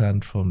bring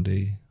sand from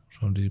the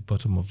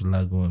bottom of the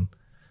lagoon,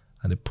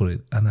 and they put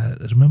it. And I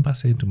remember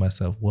saying to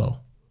myself,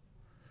 well,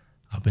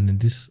 I've been in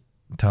this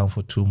town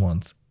for 2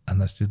 months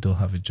and I still don't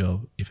have a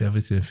job. If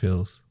everything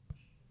fails,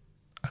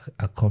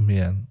 I come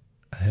here and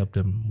I help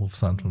them move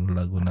sand from the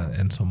lagoon and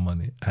earn some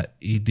money.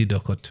 It did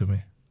occur to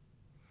me.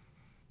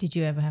 Did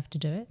you ever have to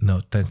do it?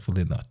 No,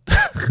 thankfully not,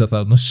 because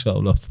I'm not sure I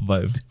would have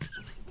survived it.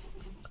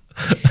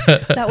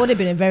 That would have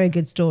been a very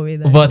good story,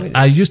 though. But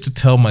I used to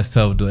tell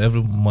myself, though,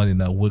 every morning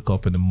I wake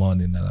up in the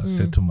morning and I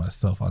said to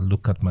myself, I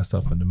look at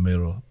myself in the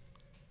mirror,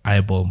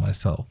 eyeball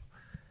myself,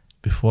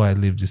 before I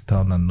leave this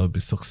town and not be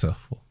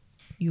successful.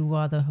 You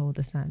rather hold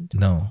the sand?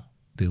 No,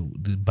 the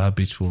bar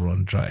beach will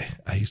run dry.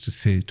 I used to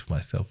say it to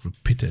myself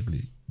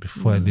repeatedly,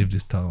 before I leave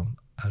this town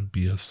and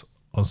be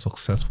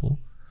unsuccessful,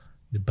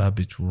 the bar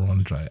beach will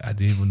run dry. I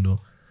didn't even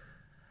know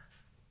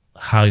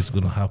how it's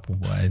going to happen,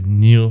 but I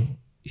knew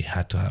it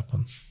had to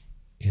happen.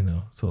 You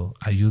know, so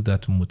I use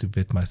that to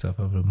motivate myself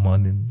every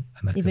morning.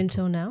 And even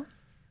till now?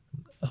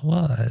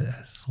 Well,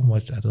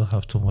 I don't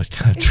have too much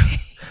time.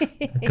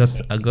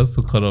 I got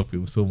so caught up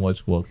in so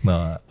much work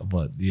now.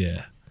 But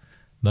yeah,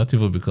 not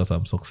even because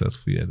I'm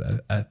successful yet.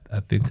 I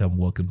think I'm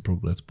work in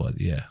progress.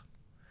 But yeah,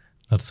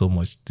 not so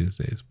much these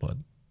days. But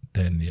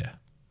then yeah.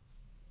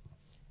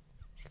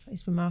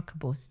 It's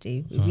remarkable,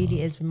 Steve. It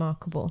really is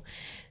remarkable.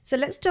 So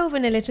let's delve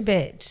in a little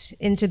bit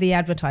into the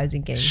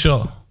advertising game.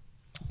 Sure.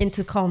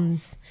 Into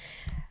comms.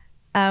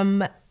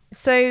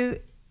 So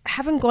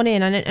having gone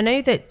in, I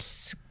know that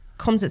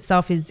comms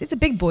itself it's a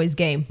big boys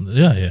game.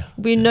 Yeah.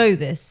 We know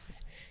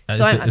this.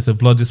 So it's a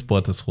bloody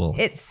sport as well.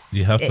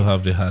 You have to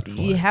have the heart for it.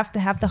 You have to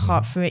have the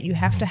heart for it. You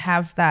have to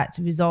have that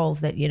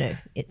resolve that,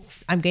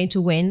 I'm going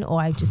to win,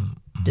 or I just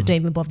don't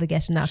even bother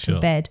getting out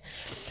of bed.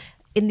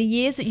 In the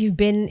years that you've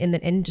been in the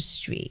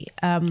industry,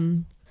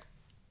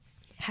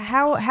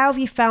 how have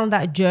you found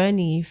that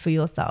journey for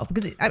yourself?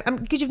 Because you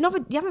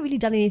haven't really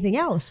done anything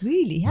else,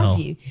 really, have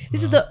you?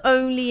 This is the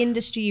only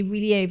industry you've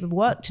really ever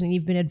worked in, and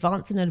you've been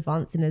advancing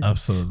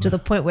Absolutely. to the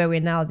point where we're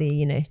now the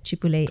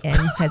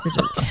AAAN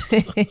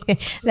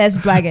president. Let's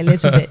brag a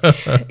little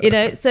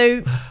bit,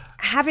 So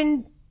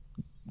having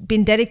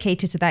been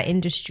dedicated to that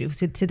industry,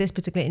 to this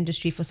particular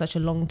industry for such a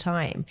long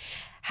time,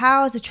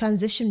 how has the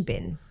transition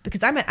been?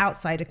 Because I'm an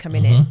outsider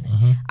coming in.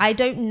 I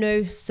don't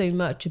know so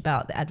much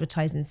about the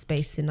advertising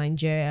space in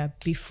Nigeria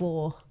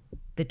before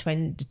the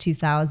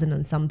 2000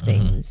 and some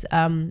things.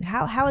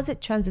 How has it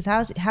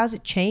transited? How's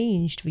it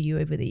changed for you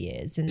over the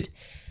years? And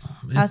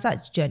how's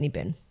that journey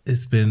been?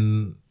 It's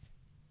been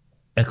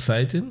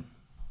exciting,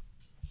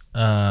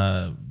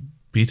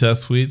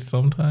 bittersweet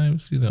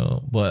sometimes,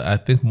 but I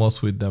think more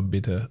sweet than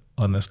bitter,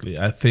 honestly.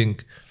 I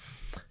think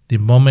the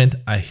moment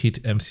I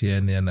hit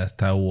MCN and I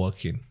started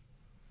working,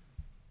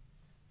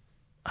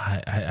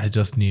 I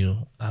just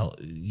knew.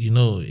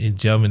 In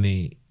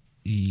Germany,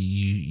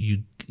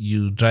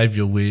 you drive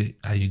your way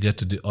and you get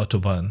to the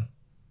Autobahn,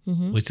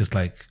 which is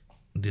like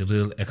the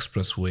real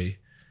expressway.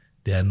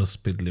 There are no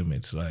speed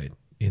limits, right?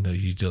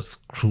 You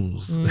just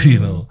cruise.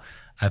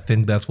 I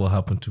think that's what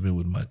happened to me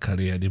with my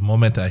career. The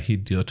moment I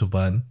hit the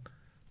Autobahn,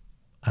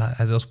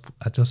 I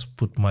just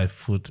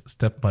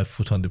stepped my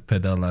foot on the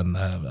pedal, and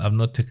I've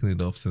not taken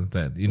it off since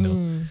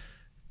then.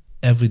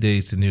 Every day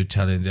it's a new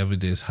challenge. Every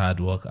day is hard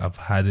work. I've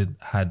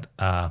had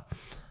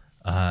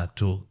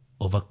to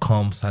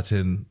overcome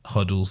certain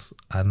hurdles,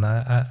 and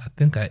I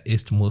think I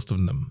aced most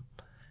of them.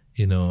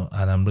 And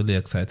I'm really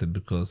excited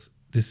because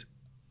this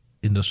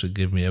industry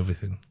gave me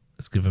everything.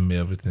 It's given me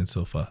everything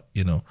so far.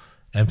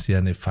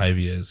 MCN 5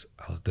 years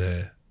I was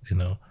there.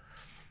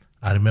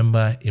 I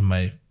remember in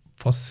my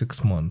first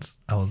 6 months,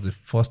 I was the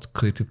first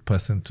creative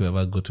person to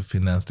ever go to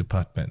finance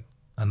department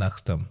and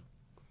ask them,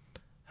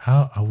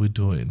 how are we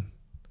doing?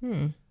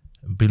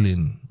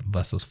 Billing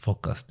versus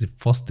forecast.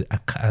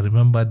 I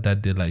remember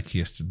that day like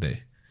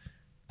yesterday,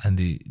 and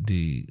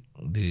the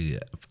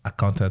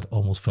accountant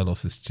almost fell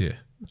off his chair.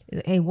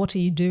 Hey, what are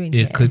you doing?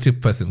 A creative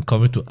person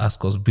coming to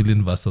ask us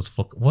billing versus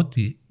forecast. What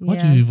do you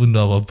even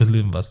know about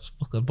billing versus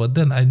forecast? But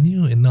then I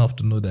knew enough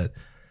to know that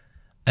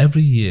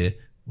every year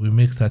we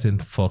make certain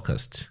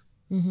forecasts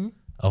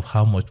of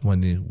how much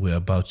money we're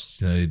about to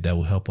generate that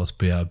will help us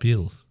pay our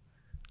bills.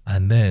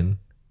 And then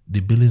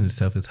the billing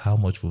itself is how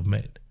much we've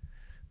made.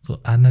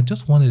 And I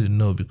just wanted to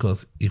know,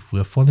 because if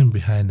we're falling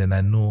behind, then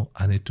I know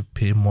I need to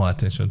pay more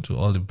attention to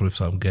all the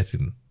briefs I'm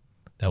getting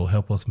that will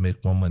help us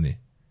make more money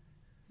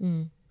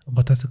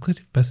But as a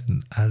creative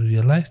person, I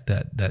realized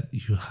that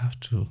you have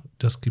to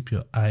just keep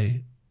your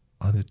eye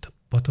on the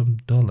bottom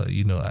dollar.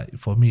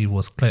 For me, it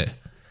was clear.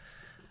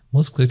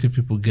 Most creative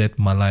people get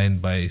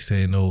maligned by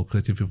saying, "Oh,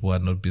 creative people are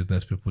not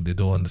business people; they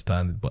don't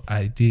understand it." But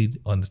I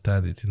did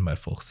understand it in my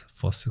first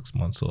 6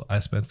 months. So I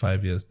spent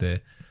 5 years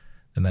there.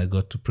 Then I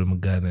got to Prima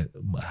Garnet.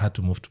 I had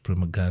to move to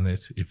Prima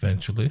Garnet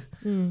eventually.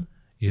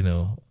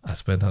 I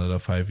spent another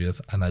 5 years,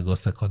 and I got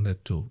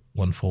seconded to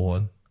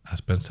 141. I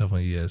spent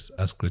 7 years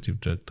as creative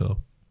director,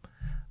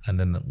 and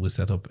then we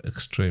set up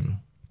X3M.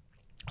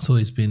 So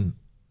it's been,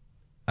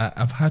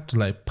 I've had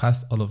to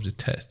pass all of the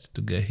tests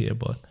to get here,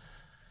 but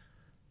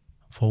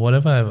for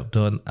whatever I've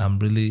done, I'm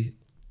really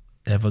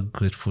ever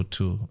grateful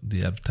to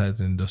the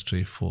advertising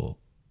industry for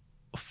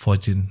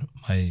forging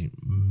my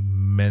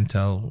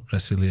mental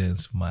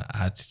resilience, my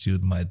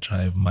attitude, my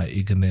drive, my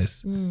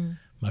eagerness,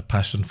 my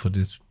passion for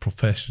this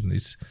profession.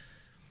 It's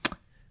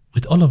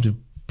with all of the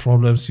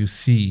problems you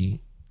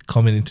see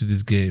coming into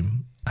this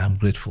game, I'm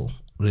grateful.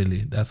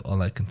 Really, that's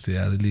all I can say.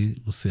 I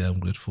really will say I'm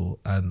grateful,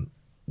 and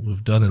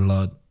we've done a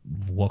lot,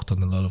 worked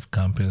on a lot of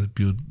campaigns,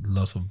 built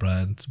lots of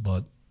brands,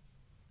 but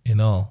in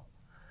all,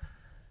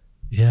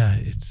 yeah,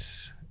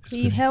 so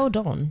you've held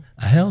on.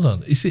 I held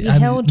on. You see, you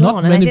held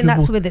on, and I think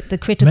that's where the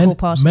critical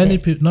part of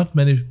it. Not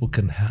many people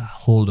can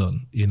hold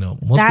on.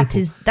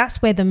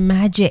 That's where the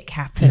magic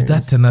happens. Is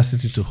that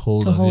tenacity to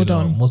hold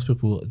on. Most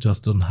people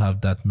just don't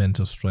have that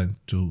mental strength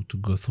to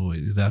go through it.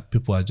 Is that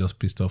people are just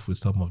pissed off with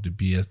some of the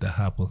BS that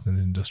happens in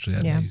the industry,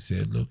 and then you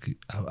say, "Look,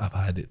 I've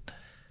had it."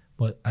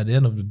 But at the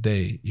end of the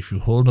day, if you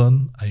hold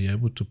on and you're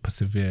able to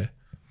persevere,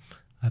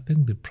 I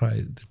think the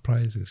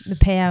prize is, the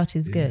payout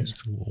is good.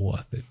 It's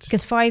worth it.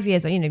 Because 5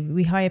 years,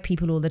 we hire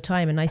people all the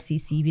time, and I see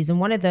CVs, and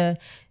one of the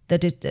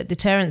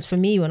deterrents for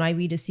me when I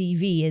read a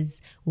CV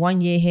is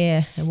 1 year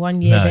here and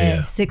 1 year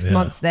there, 6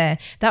 months there.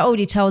 That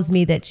already tells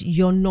me that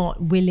you're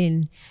not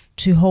willing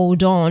to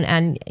hold on,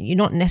 and you're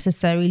not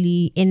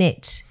necessarily in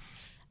it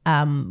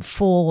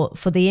for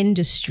the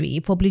industry.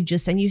 Probably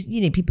just, and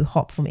people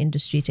hop from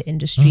industry to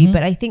industry,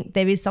 but I think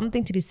there is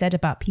something to be said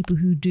about people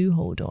who do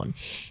hold on.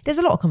 There's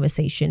a lot of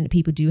conversation that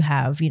people do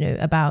have,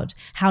 about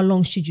how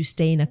long should you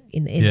stay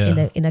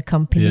in a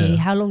company,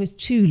 how long is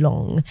too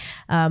long,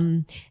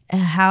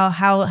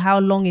 how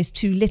long is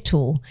too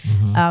little.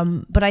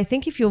 But I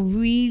think if you're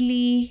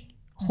really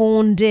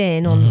horned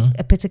in on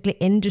a particular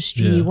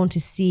industry, you want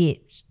to see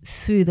it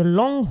through the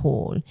long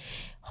haul,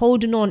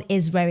 holding on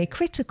is very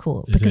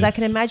critical, because I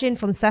can imagine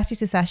from Saatchi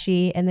to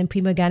Saatchi and then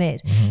Prima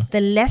Garnet, the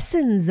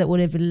lessons that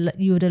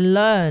you would have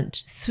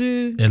learned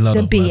through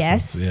the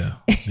BS.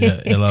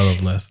 A lot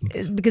of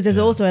lessons. Because there's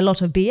also a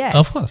lot of BS.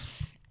 Of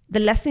course. The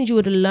lessons you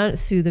would have learned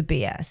through the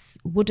BS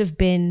would have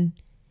been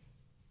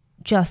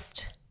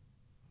just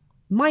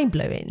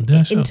mind-blowing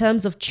in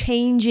terms of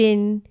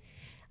changing.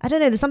 I don't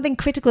know, there's something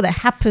critical that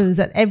happens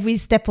at every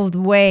step of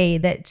the way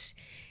that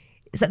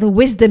is that the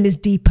wisdom is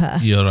deeper.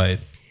 You're right.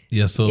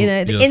 Yeah, so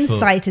the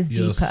insight is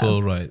deeper. You're so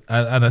right.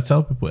 And I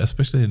tell people,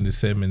 especially in the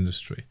same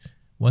industry,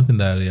 one thing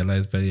that I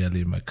realized very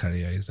early in my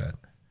career is that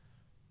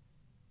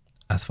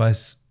as far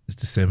as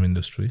it's the same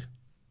industry,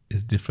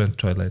 it's different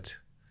toilet,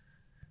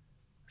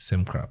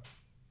 same crap.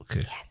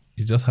 Okay. Yes.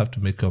 You just have to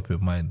make up your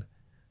mind.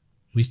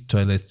 Which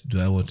toilet do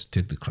I want to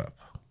take the crap?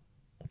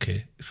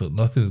 Okay. So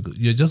nothing is good.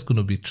 You're just going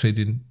to be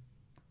trading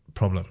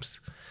problems.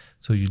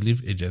 So you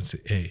leave agency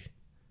A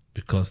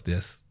because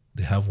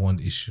they have one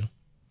issue.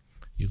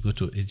 You go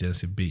to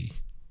agency B.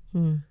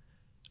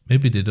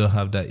 Maybe they don't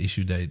have that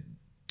issue that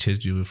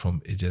chased you away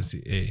from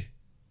agency A.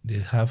 They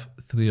have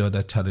 3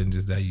 other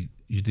challenges that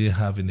you didn't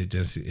have in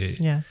agency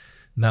A. Yeah.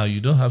 Now, you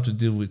don't have to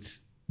deal with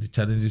the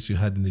challenges you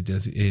had in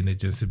agency A and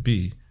agency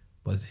B,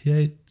 but here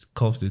it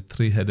comes the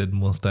 3-headed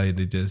monster in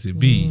agency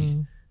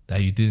B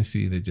that you didn't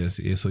see in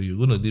agency A. So you're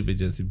going to leave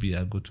agency B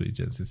and go to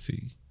agency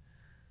C.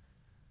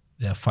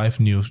 There are 5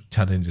 new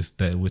challenges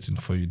that are waiting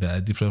for you that are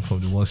different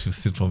from the ones you've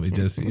seen from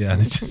agency A and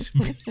agency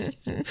B.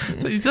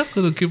 So you're just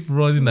going to keep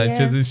running and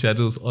chasing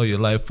shadows all your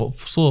life.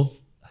 So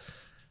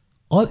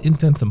all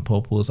intents and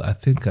purposes, I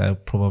think I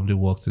probably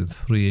worked in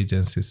 3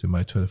 agencies in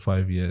my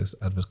 25 years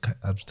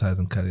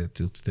advertising career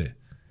till today.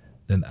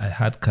 Then I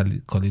had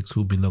colleagues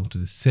who belonged to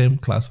the same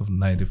class of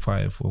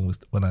 95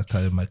 when I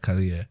started my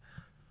career,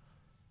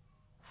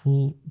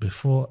 who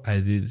before I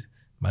did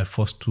my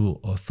first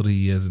 2 or 3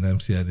 years in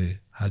MC A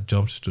had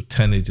jumped to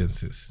 10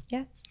 agencies.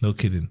 Yes. No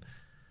kidding.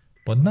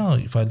 But now,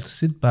 if I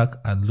sit back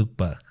and look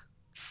back,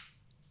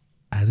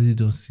 I really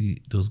don't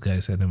see those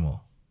guys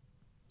anymore.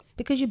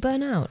 Because you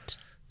burn out.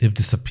 They've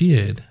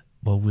disappeared,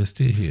 but we're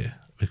still here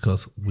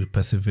because we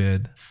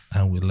persevered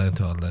and we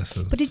learned our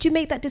lessons. But did you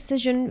make that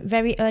decision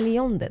very early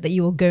on that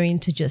you were going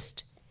to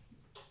just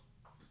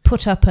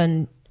put up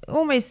and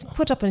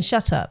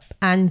shut up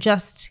and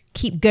just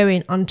keep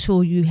going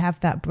until you have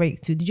that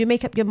breakthrough? Did you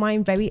make up your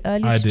mind very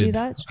early to do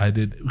that? I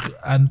did.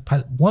 And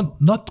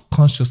not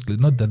consciously,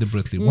 not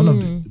deliberately.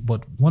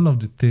 One of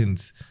the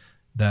things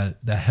that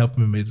helped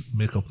me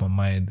make up my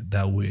mind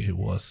that way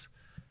was,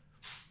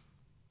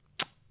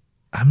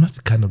 I'm not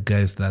the kind of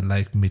guys that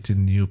like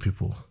meeting new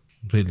people,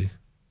 really.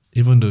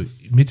 even though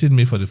meeting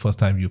me for the first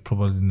time, you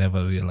probably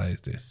never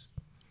realize this.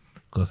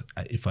 Because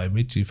if I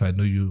meet you, if I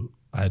know you,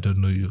 I don't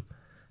know you,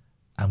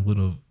 I'm going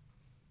to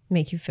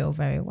make you feel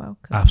very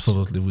welcome.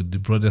 Absolutely, with the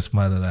broadest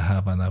smile that I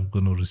have, and I'm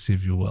going to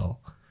receive you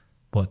well.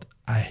 But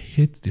I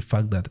hate the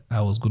fact that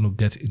I was going to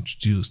get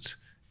introduced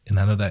in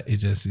another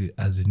agency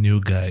as a new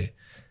guy,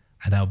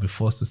 and I'll be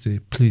forced to say,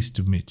 pleased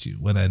to meet you,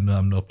 when I know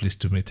I'm not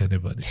pleased to meet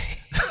anybody.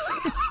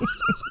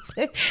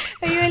 So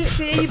are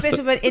you a bit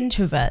of an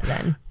introvert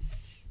then?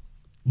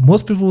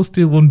 Most people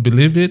still won't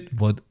believe it,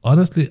 but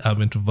honestly,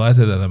 I'm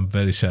introverted and I'm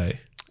very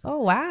shy. Oh,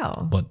 wow.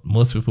 But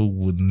most people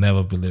would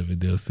never believe it.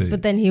 They'll say.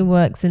 But then he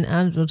works in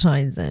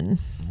advertising.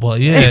 Well,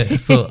 yeah.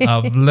 So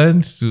I've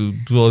learned to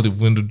do all the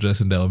window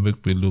dressing that will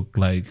make me look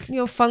like...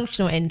 You're a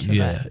functional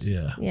introvert.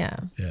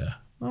 Yeah.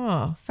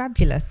 Oh,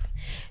 fabulous.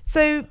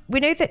 So we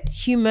know that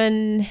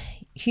human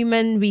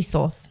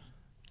resource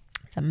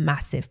is a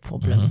massive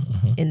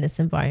problem in this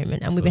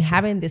environment. And we've been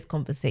having this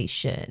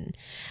conversation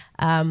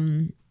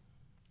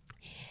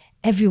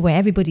everywhere.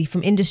 Everybody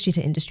from industry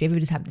to industry,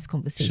 everybody's having this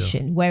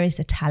conversation. Sure. Where is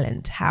the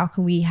talent? How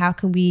can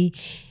we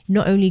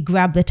not only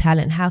grab the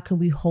talent, how can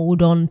we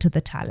hold on to the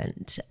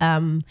talent?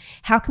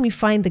 How can we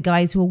find the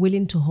guys who are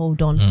willing to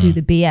hold on through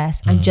the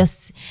BS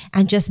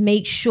and just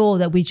make sure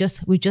that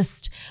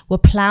we're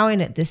plowing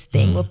at this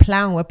thing. We're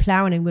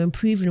plowing and we're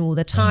improving all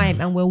the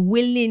time, and we're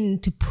willing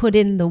to put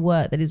in the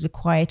work that is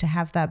required to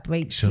have that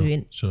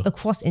breakthrough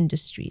across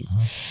industries.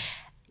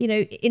 You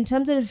know, in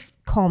terms of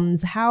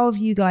comms, how have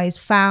you guys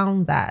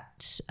found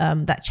that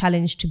that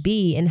challenge to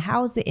be, and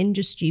how is the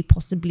industry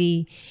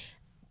possibly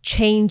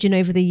changing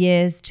over the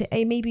years to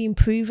maybe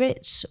improve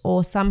it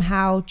or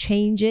somehow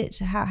change it?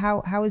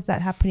 How is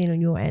that happening on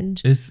your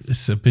end?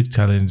 It's a big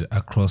challenge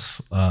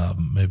across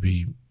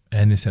maybe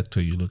any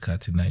sector you look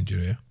at in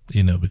Nigeria.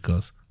 You know,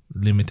 because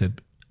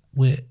limited,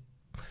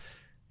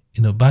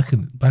 back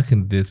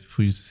in days,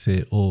 people used to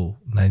say, "Oh,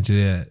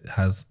 Nigeria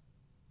has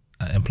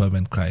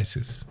employment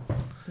crisis,"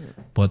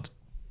 but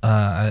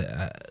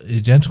a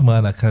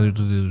gentleman, I can't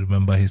really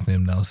remember his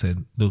name now,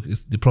 said, look,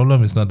 the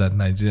problem is not that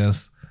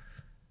Nigerians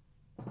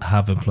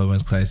have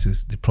employment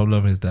crisis. The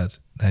problem is that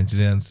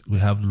we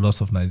have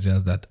lots of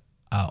Nigerians that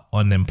are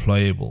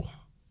unemployable.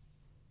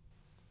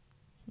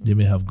 They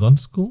may have gone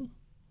to school,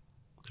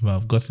 they may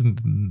have gotten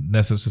the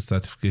necessary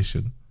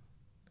certification.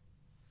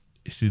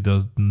 It still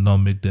does not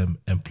make them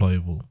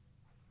employable.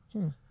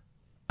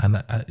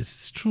 And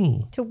it's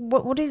true. So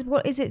what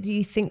is it do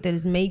you think that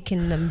is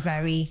making them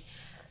very,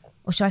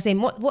 or should I say,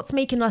 what's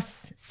making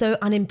us so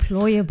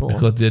unemployable?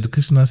 Because the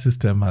educational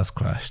system has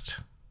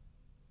crashed.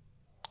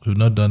 We've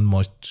not done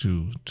much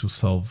to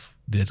solve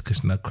the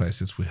educational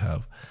crisis we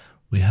have.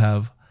 We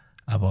have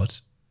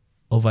about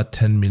over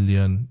 10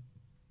 million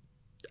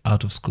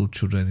out-of-school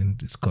children in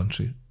this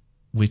country,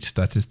 which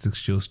statistics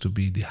shows to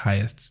be the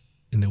highest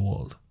in the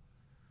world,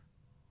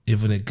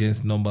 even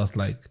against numbers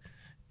like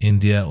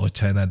India or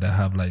China that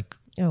have like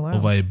over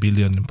 1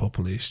 billion in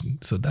population.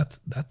 So that's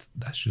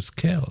just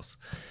chaos.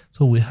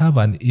 So we have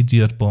an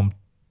idiot bomb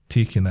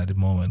ticking at the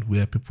moment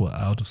where people are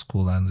out of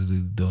school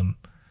and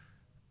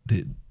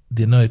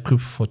they're not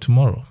equipped for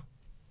tomorrow.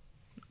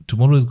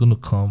 Tomorrow is going to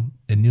come.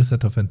 A new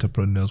set of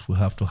entrepreneurs will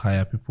have to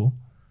hire people.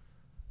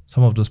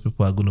 Some of those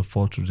people are going to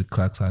fall through the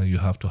cracks and you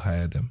have to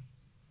hire them.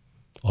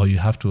 Or you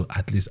have to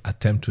at least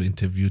attempt to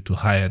interview to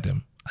hire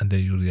them. And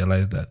then you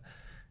realize that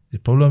the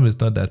problem is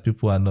not that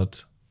people are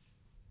not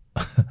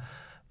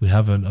we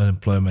have an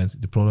unemployment.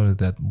 The problem is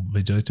that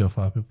majority of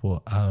our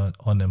people are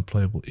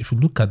unemployable. If you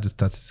look at the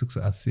statistics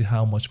and see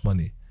how much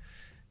money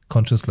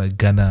countries like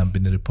Ghana and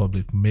Benin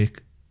Republic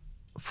make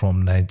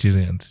from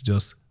Nigerians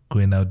just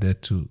going out there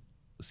to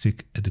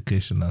seek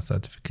education and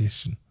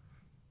certification,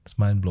 it's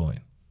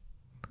mind-blowing.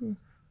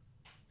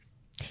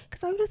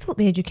 Because I would have thought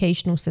the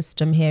educational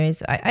system here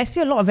is, I see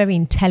a lot of very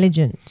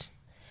intelligent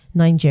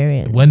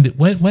Nigerians.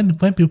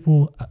 When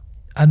people,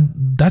 and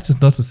that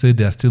is not to say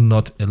there are still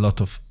not a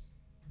lot of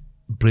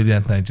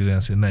brilliant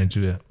Nigerians in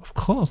Nigeria. Of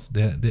course,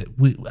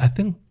 I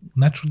think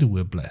naturally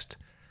we're blessed.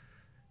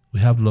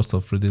 We have lots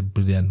of really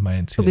brilliant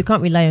minds here. But we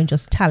can't rely on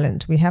just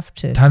talent. We have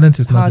to. Talent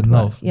is not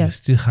enough. Yes. We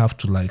still have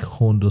to like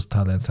hone those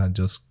talents and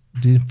just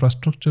the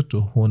infrastructure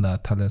to hone our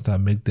talents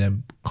and make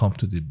them come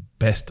to the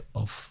best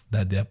of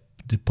that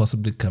they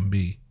possibly can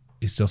be.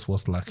 It's just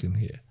what's lacking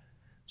here.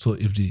 So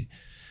if the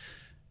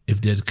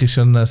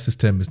educational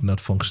system is not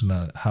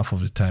functional, half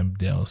of the time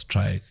they're on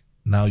strike.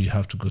 Now you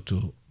have to go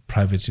to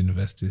private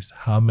universities.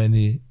 How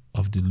many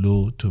of the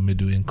low to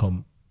middle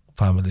income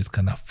families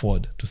can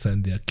afford to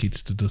send their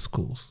kids to those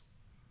schools?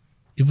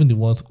 Even the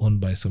ones owned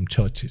by some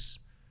churches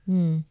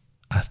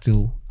are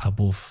still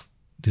above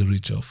the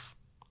reach of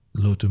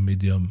low to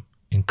medium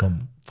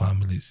income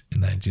families in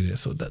Nigeria.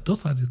 So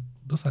those are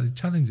the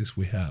challenges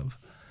we have,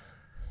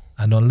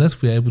 and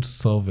unless we are able to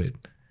solve it,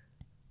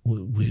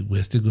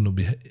 we're still going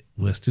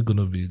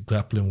to be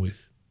grappling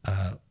with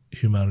a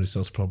human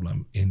resource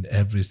problem in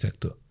every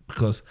sector.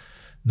 Because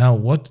now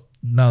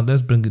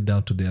let's bring it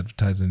down to the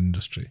advertising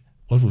industry.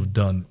 What we've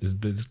done is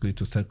basically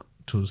to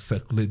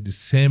circulate the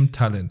same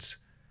talents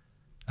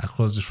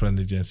across different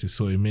agencies.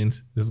 So it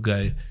means this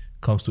guy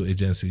comes to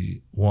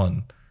agency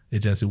 1.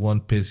 Agency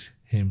 1 pays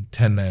him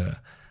 10 naira.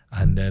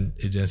 And then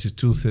agency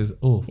 2 says,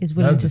 oh, is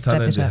willing that's to the step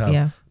talent it they up, have.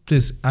 yeah.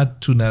 Please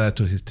add 2 naira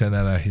to his 10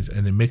 naira,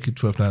 and they make it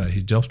 12 naira.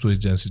 He jumps to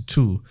agency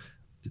 2.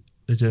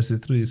 Agency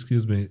 3,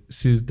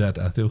 sees that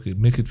and say, okay,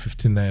 make it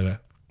 15 naira.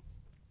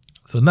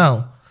 So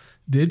now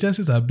the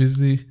agencies are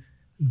busy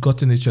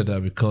gutting each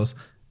other because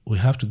we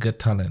have to get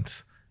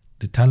talents.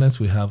 The talents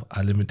we have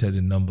are limited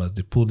in numbers.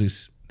 The pool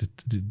is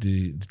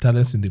the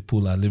talents in the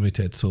pool are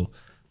limited. So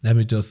let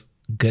me just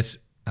get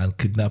and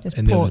kidnap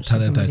any of the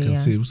talent I can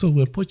save. So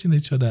we're poaching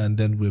each other, and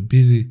then we're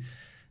busy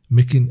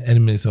making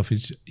enemies of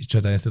each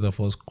other instead of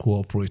us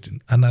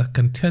cooperating. And I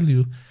can tell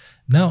you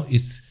now,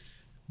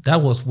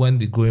 that was when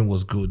the going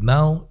was good.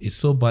 Now it's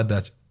so bad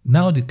that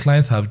now the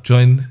clients have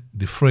joined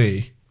the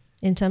fray.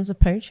 In terms of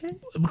poaching?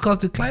 Because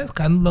the clients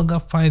can no longer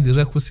find the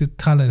requisite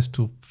talents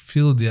to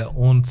fill their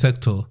own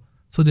sector.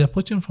 So they're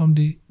poaching from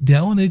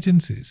their own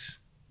agencies.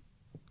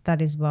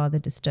 That is rather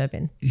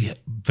disturbing. Yeah,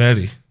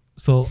 very.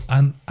 So,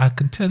 and I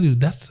can tell you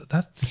that's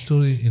the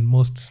story in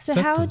most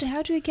sectors. So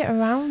how do we get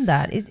around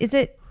that? Is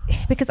it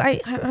because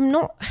I'm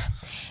not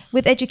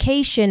with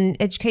education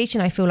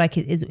I feel like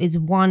it is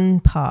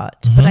one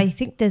part, but I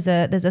think there's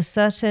a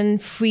certain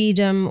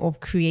freedom of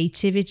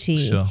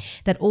creativity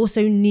that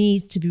also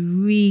needs to be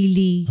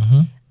really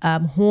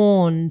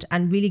horned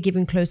and really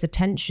given close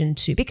attention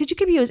to, because you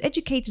can be as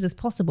educated as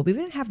possible, but if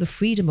you don't have the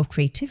freedom of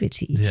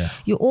creativity,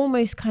 you're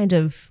almost kind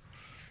of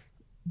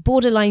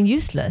borderline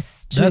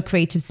useless to a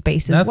creative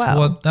space as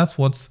well. That's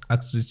what's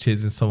actually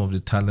chasing some of the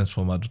talents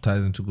from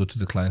advertising to go to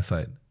the client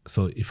side.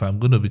 So if I'm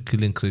going to be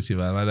killing creative,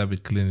 I'd rather be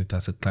killing it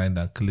as a client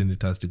than killing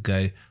it as the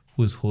guy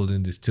who is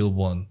holding the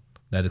stillborn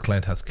that the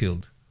client has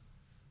killed.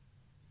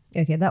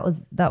 Okay, that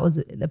was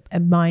a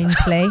mind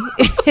play,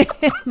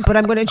 but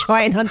I'm going to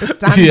try and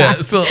understand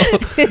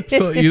that.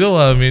 So you know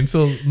what I mean?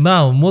 So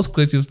now most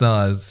creatives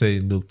now are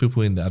saying, look,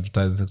 people in the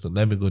advertising sector,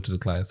 let me go to the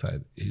client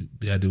side.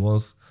 They are the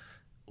ones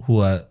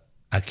who are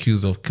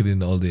accused of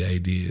killing all the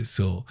ideas.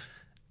 So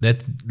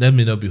let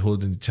me not be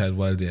holding the child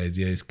while the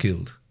idea is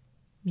killed.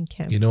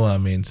 Okay. You know what I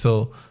mean?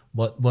 So,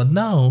 but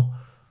now,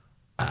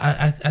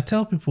 I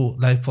tell people,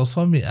 like for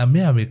some, I'm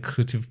a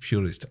creative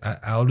purist.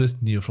 I always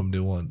knew from day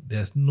one,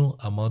 there's no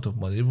amount of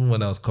money, even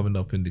when I was coming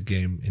up in the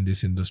game, in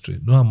this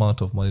industry, no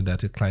amount of money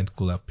that a client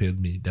could have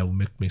paid me that would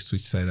make me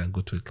switch side and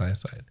go to a client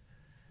side.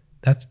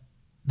 That's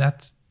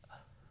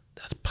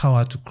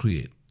power to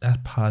create,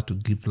 that power to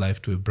give life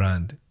to a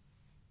brand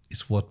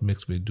is what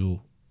makes me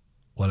do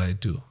what I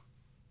do.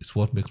 It's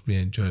what makes me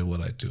enjoy what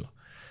I do.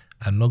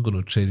 I'm not going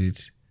to trade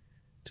it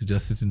to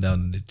just sitting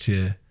down in the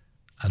chair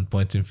and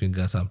pointing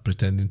fingers and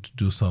pretending to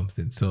do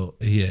something. So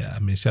yeah, I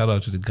mean, shout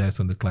out to the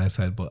guys on the client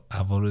side, but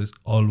I've always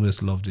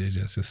loved the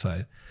agency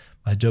side.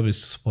 My job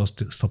is supposed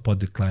to support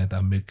the client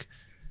and make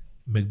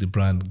the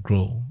brand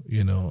grow,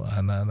 you know,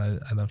 and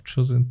I've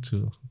chosen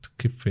to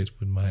keep faith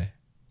with my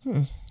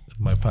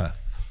path.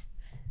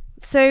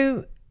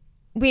 So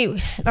we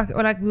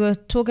were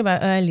talking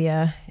about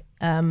earlier,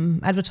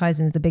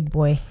 advertising is the big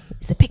boy.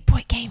 It's the big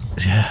boy game.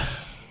 Yeah.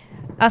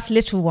 Us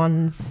little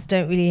ones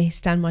don't really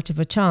stand much of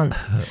a chance.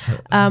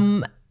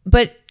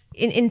 But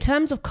in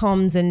terms of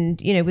comms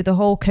and, you know, with the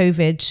whole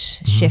COVID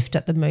shift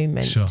at the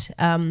moment,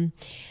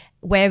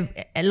 where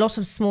a lot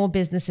of small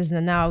businesses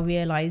are now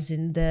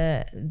realizing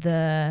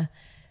the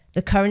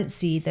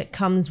currency that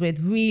comes with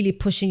really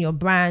pushing your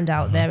brand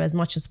out there as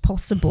much as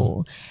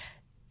possible.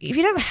 If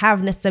you don't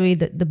have necessarily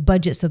the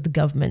budgets of the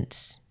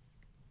government,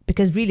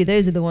 because really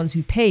those are the ones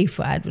who pay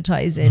for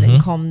advertising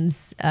and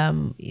comms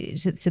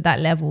to that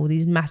level,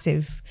 these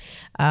massive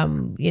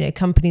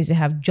companies that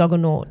have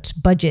juggernaut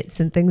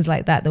budgets and things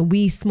like that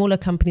we smaller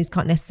companies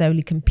can't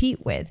necessarily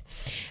compete with.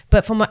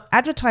 But from an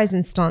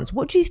advertising stance,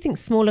 what do you think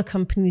smaller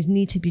companies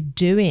need to be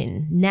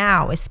doing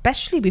now,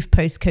 especially with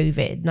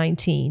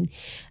post-COVID-19,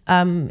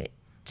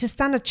 to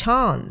stand a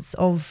chance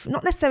of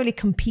not necessarily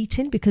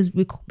competing, because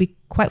we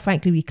quite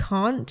frankly we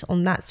can't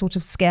on that sort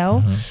of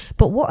scale,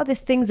 but what are the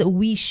things that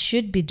we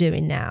should be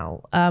doing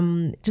now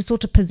to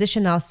sort of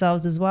position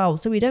ourselves as well,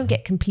 so we don't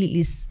get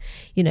completely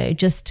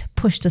just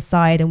pushed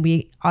aside and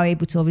we are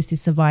able to obviously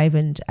survive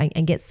and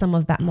get some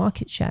of that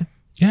market share?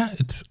 Yeah,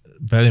 it's a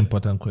very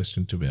important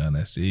question, to be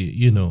honest.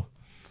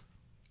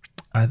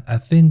 I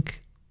think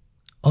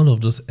all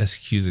of those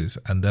excuses,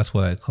 and that's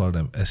what I call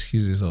them,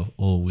 excuses of,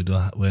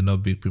 we're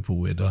not big people,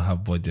 we don't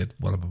have budget,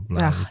 blah, blah,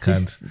 blah. We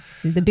can't.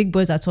 The big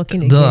boys are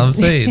talking again. No, I'm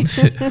saying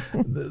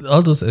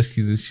all those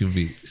excuses should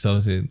be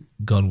something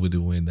gone with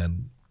the wind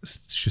and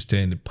should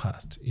stay in the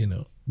past. You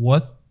know,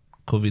 what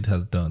COVID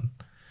has done,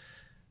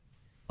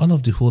 all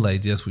of the whole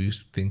ideas we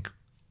used to think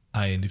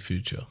are in the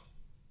future.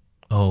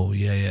 Oh,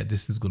 yeah,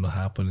 this is going to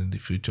happen in the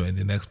future, in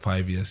the next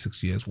 5 years,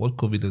 6 years. What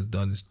COVID has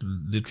done is to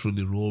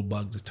literally roll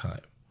back the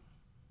time.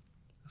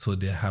 So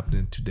they're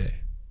happening today.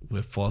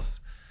 We're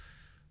forced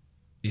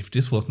if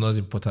this was not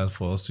important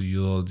for us to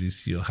use all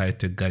these your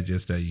high-tech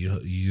gadgets that you're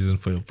using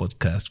for your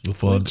podcast, we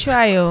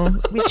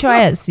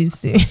try at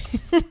Susu.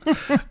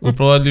 We'll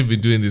probably be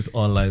doing this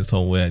online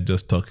somewhere and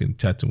just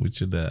chatting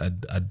with you there.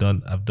 I've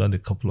done a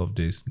couple of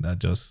days now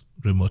just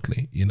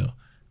remotely,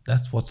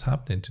 That's what's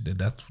happening today.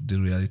 That's the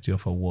reality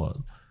of our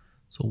world.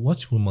 So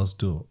what we must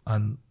do,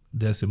 and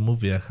there's a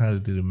movie I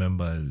can't really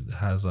remember, it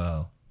has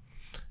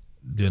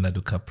Leonardo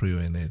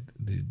DiCaprio in it,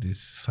 this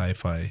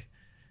sci-fi.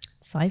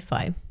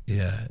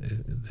 Yeah.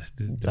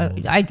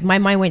 My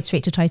mind went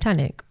straight to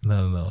Titanic.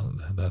 No,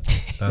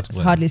 that's it's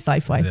hardly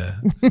sci-fi. Yeah,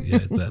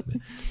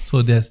 exactly.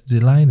 So there's the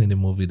line in the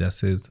movie that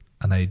says,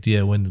 an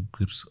idea, when it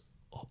grips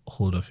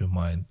hold of your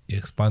mind, it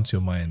expands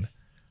your mind,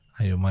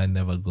 and your mind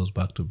never goes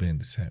back to being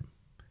the same.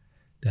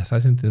 There are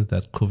certain things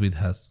that COVID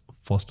has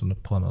forced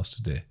upon us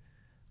today.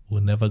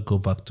 We'll never go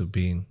back to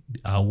being,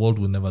 our world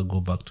will never go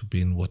back to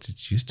being what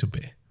it used to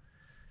be.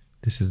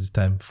 This is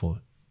the time for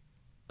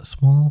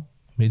small,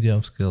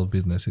 medium-scale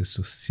businesses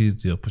to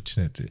seize the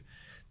opportunity.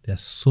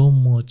 There's so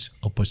much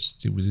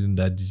opportunity within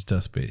that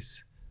digital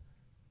space,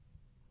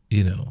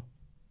 to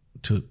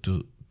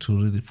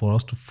really, for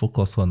us to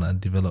focus on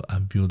and develop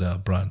and build our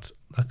brands.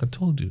 Like I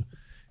told you,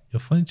 your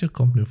furniture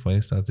company, for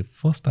instance, the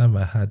first time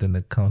I had an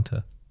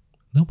encounter,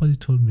 nobody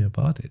told me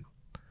about it.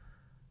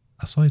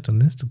 I saw it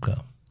on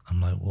Instagram. I'm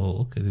like, well,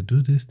 okay, they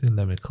do this thing,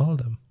 let me call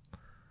them.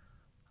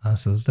 And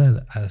since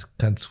then, I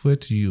can swear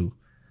to you,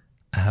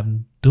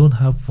 don't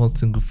have one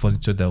single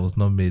furniture that was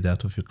not made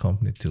out of your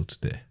company till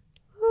today.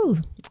 Ooh,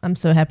 I'm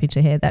so happy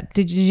to hear that.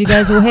 Did you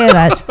guys all hear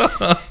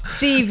that?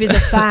 Steve is a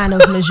fan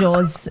of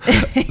Majors.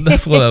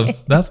 That's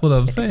what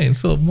I'm saying.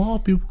 So more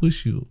people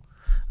should.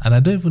 And I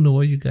don't even know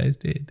what you guys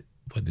did.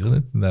 But the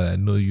only thing that I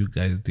know you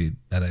guys did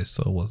that I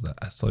saw was that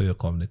I saw your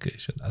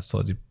communication. I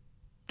saw the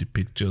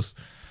pictures,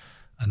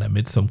 and I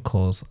made some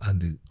calls,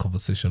 and the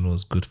conversation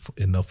was good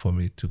enough for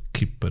me to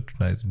keep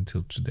patronizing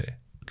till today.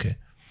 Okay.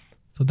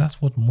 So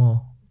that's what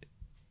more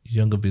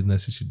younger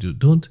businesses should do.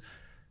 Don't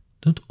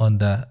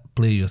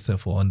underplay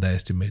yourself or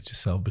underestimate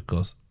yourself,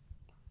 because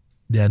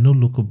there are no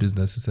local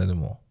businesses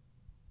anymore.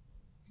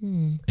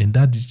 In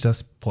that digital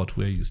spot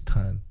where you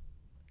stand,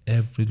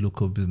 every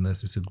local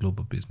business is a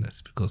global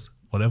business, because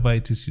whatever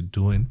it is you're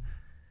doing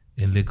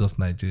in Lagos,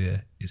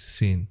 Nigeria, is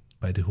seen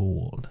by the whole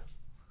world.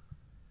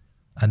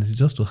 And it's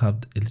just to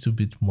have a little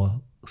bit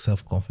more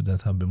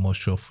self-confidence and be more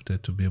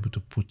sure-footed to be able to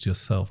put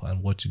yourself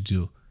and what you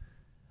do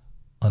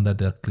under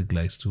their click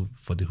lights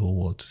for the whole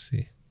world to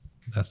see.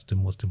 That's the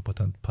most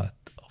important part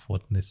of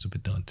what needs to be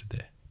done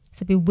today.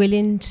 So be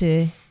willing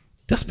to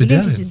just be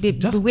daring. Be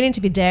willing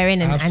to be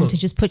daring and to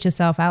just put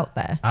yourself out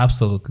there.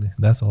 Absolutely,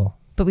 that's all.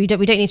 But we don't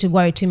need to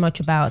worry too much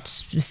about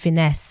the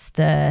finesse,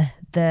 the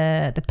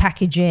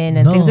packaging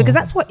and things, because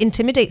that's what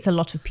intimidates a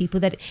lot of people,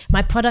 that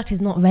my product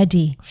is not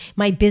ready,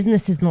 my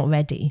business is not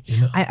ready.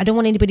 I don't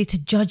want anybody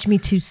to judge me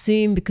too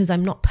soon because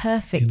I'm not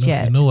perfect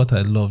yet. You know what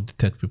I love the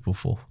tech people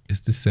for?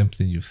 It's the same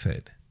thing you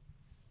said.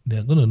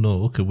 They're gonna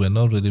know, okay, we're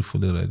not ready,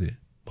 fully ready,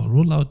 but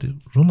roll out the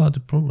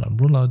program,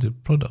 roll out the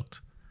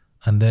product,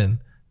 and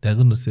then they're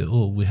gonna say,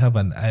 oh, we have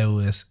an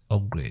iOS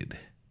upgrade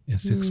in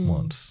 6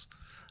 months.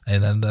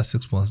 And another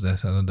 6 months,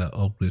 there's another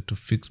upgrade to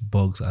fix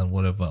bugs and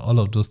whatever. All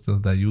of those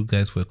things that you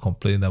guys were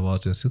complaining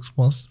about in 6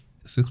 months,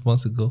 6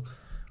 months ago,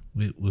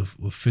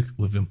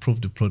 we've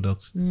improved the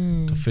product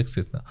to fix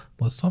it now.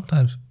 But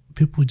sometimes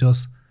people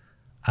just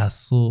are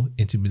so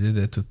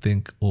intimidated to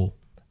think, oh,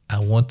 I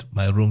want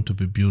my room to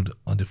be built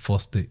on the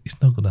first day.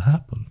 It's not going to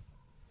happen.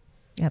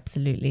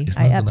 Absolutely.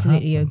 I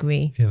absolutely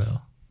agree.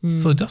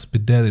 So just be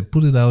there and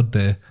put it out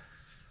there.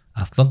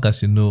 As long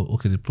as you know,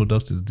 okay, the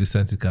product is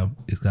decent, it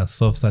can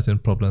solve certain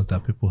problems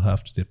that people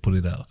have today, put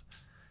it out.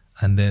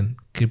 And then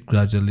keep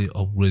gradually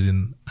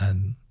upgrading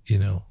and,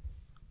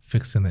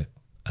 fixing it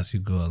as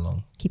you go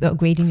along. Keep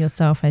upgrading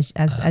yourself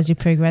as you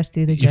progress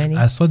through the journey.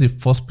 I saw the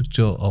first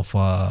picture of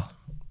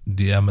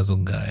the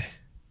Amazon guy.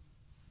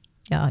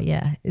 Oh,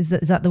 yeah. Is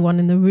that the one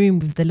in the room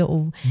with the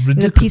little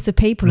with a piece of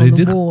paper on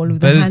the wall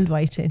with the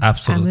handwriting?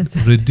 Absolutely.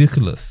 Amazon.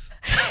 Ridiculous.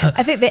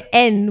 I think the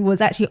N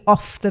was actually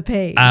off the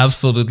page.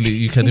 Absolutely.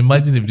 You can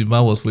imagine if the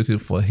man was waiting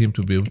for him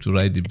to be able to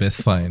write the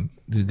best sign,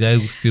 the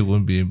guy still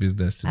won't be in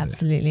business today.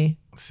 Absolutely.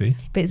 See?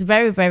 But it's a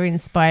very, very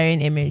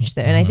inspiring image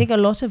there. And I think a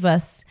lot of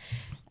us,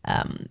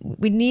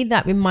 we need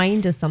that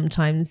reminder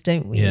sometimes,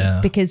 don't we?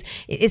 Yeah. Because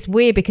it's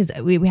weird, because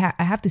I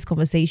have these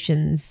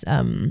conversations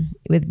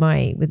with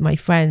my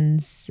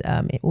friends,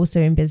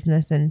 also in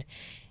business, and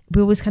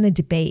we always kind of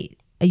debate: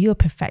 are you a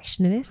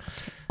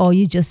perfectionist or are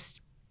you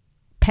just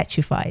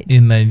petrified?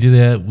 In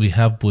Nigeria, we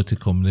have both a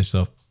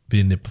combination of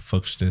being a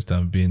perfectionist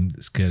and being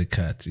scary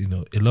cat.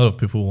 A lot of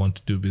people want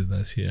to do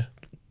business here.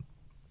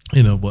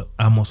 But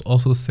I must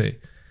also say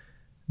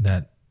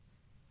that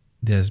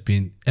there's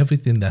been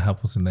everything that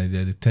happens in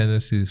Nigeria, the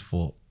tendency is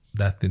for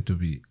that thing to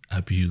be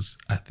abused.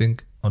 I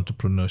think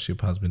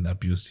entrepreneurship has been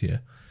abused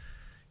here.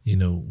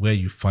 Where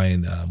you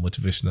find a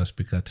motivational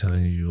speaker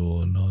telling you,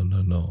 oh,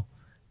 no,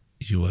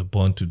 you were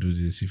born to do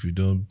this. If you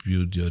don't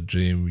build your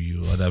dream,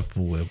 other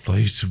people will employ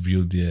you to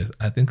build theirs.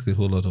 I think it's a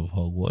whole lot of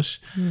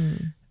hogwash.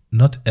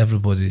 not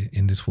everybody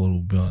in this world will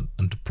be an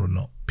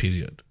entrepreneur,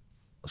 period.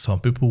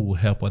 Some people will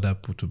help other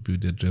people to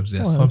build their dreams.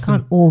 We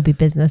can't all be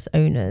business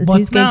owners.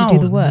 Who's going to do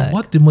the work?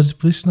 What the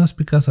motivational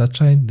speakers are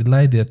trying, the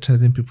lie they're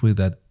telling people is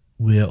that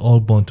we are all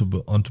born to be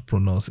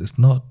entrepreneurs. It's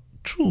not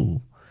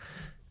true.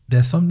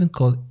 There's something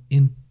called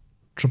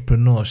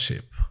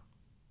entrepreneurship,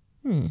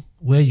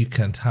 where you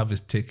can have a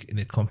stake in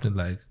a company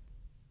like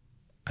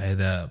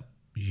either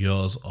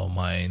yours or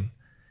mine,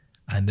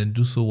 and then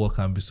do so work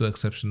and be so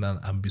exceptional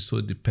and be so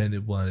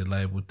dependable and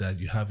reliable that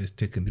you have a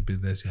stake in the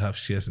business, you have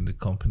shares in the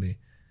company.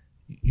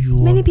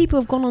 Many people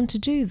have gone on to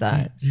do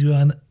that. You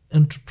are an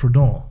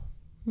entrepreneur.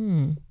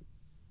 You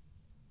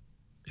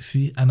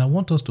see, and I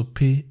want us to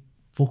pay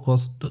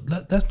focus.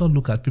 Let's not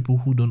look at people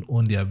who don't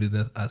own their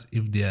business as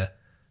if they're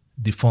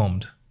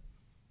deformed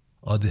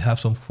or they have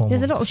some form.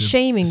 There's a lot of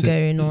shaming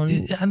going on.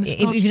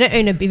 If you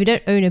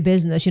don't own a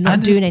business, you're not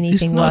doing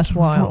anything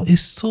worthwhile.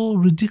 It's so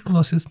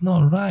ridiculous. It's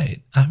not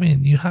right. I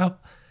mean, you have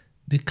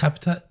the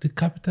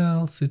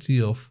capital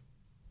city of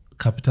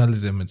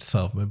capitalism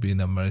itself, maybe in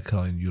America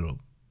or in Europe.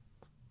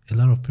 A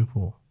lot of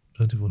people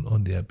don't even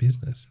own their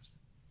businesses.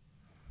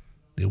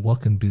 They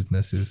work in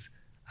businesses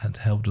and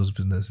help those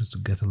businesses to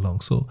get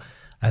along. So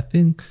I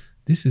think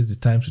this is the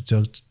time to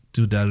just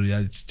do that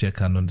reality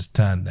check and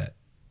understand that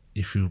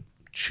if you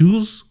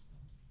choose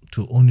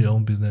to own your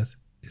own business,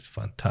 it's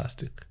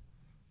fantastic.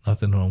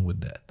 Nothing wrong with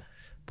that.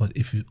 But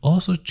if you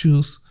also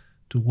choose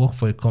to work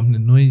for a company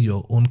knowing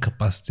your own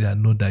capacity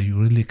and know that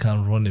you really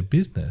can run a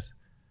business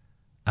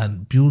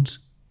and build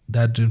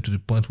that dream to the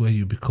point where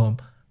you become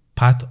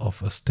part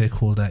of a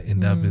stakeholder in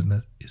that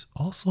business, is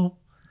also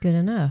good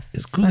enough.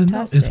 It's good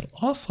fantastic. Enough. It's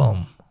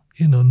awesome.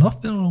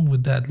 Nothing wrong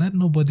with that. Let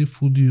nobody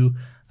fool you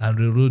and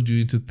railroad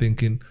you into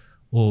thinking,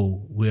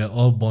 oh, we are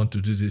all born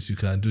to do this, you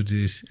can do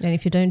this. And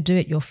if you don't do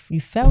it, you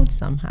failed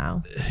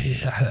somehow.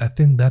 I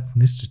think that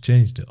needs to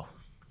change, though.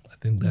 I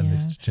think that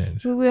needs to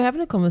change. We were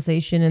having a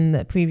conversation in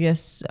the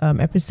previous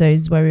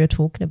episodes where we were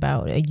talking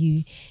about, are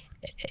you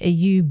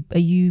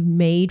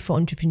made for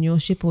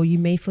entrepreneurship or are you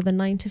made for the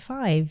 9 to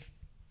 5?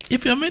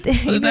 If you're made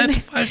for the 9 to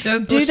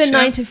 5, do the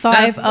 9 to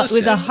 5 up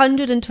with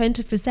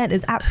 120%.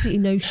 There's absolutely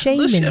no shame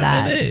in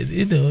that.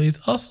 It's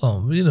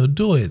awesome.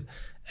 Do it.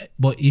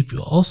 But if you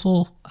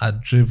also are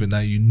driven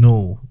and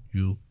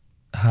you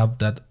have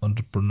that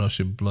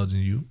entrepreneurship blood in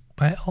you,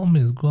 by all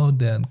means, go out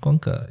there and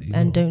conquer.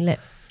 And don't let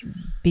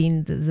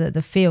being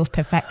the fear of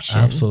perfection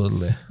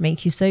absolutely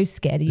make you so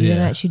scared you don't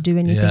actually do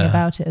anything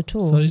about it at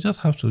all. So you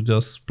just have to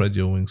just spread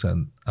your wings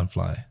and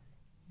fly.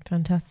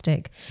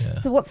 Fantastic.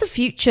 Yeah. So what's the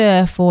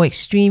future for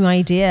X3M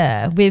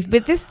Idea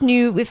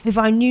with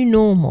our new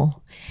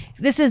normal?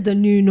 This is the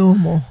new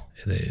normal.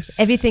 It is.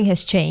 Everything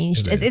has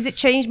changed. Is it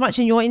changed much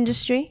in your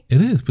industry?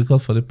 It is,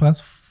 because for the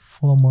past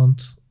 4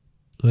 months,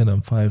 when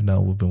I'm 5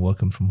 now, we've been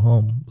working from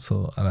home.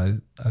 So,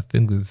 and I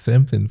think it's the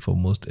same thing for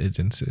most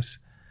agencies.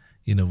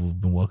 We've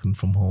been working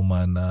from home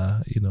and,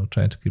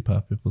 trying to keep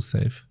our people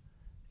safe,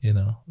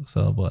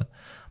 So,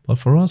 but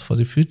for us, for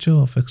the future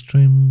of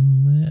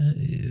X3M,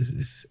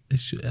 I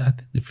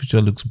think the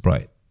future looks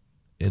bright.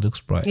 It looks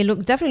bright.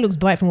 Definitely looks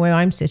bright from where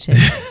I'm sitting.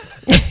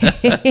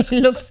 it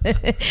looks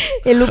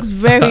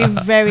very,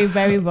 very,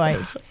 very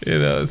bright.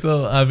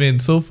 So I mean,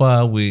 so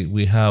far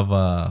we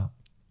have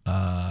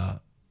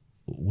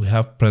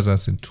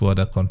presence in 2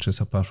 other countries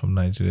apart from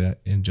Nigeria,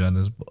 in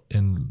Johannesburg,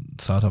 in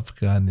South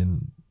Africa, and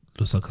in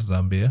Lusaka,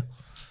 Zambia.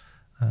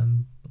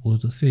 And we'll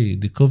see.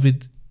 The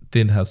COVID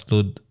thing has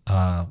slowed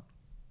our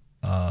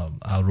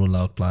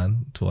rollout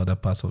plan to other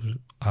parts of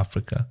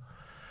Africa.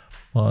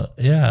 But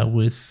yeah,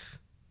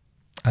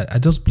 I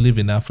just believe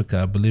in Africa.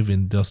 I believe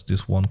in just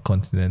this one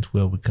continent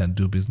where we can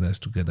do business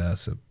together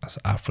as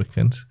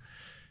Africans.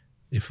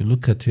 If you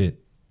look at it,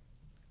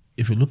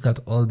 if you look at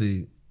all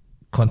the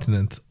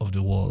continents of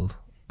the world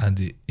and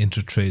the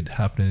intertrade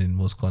happening in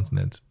most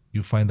continents,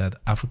 you find that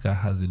Africa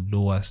has the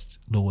lowest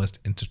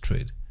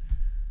intertrade.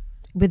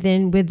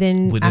 Within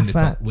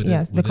Africa,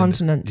 the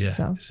continent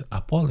itself. It's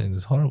appalling.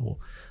 It's horrible.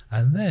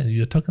 And then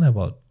you're talking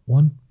about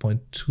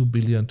 1.2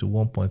 billion to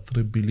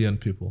 1.3 billion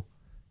people.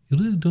 You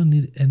really don't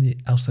need any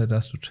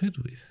outsiders to trade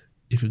with.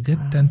 If you get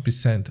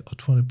 10% or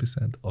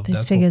 20% of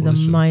these figures are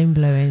mind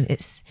blowing.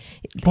 It's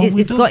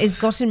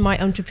gotten my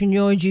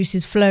entrepreneurial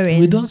juices flowing.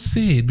 We don't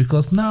see it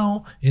because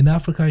now in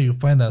Africa you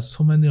find that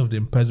so many of the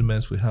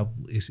impediments we have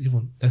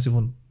let's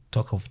even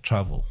talk of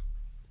travel.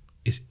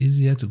 It's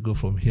easier to go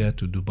from here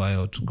to Dubai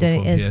or to go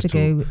from here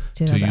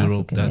to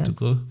Europe than to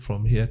go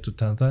from here to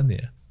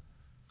Tanzania.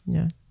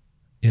 Yes.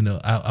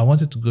 I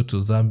wanted to go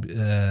to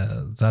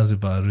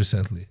Zanzibar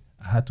recently.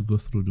 I had to go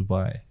through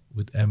Dubai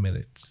with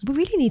Emirates. We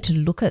really need to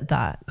look at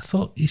that.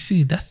 So you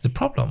see, that's the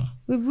problem.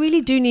 We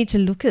really do need to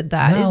look at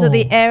that. Is that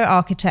the air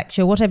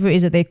architecture, whatever it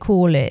is that they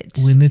call it?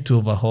 We need to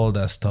overhaul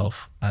that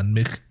stuff and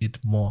make it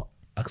more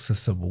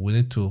accessible. We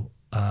need to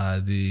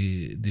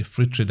the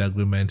free trade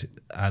agreement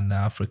in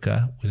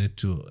Africa. We need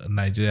to.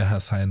 Nigeria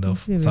has signed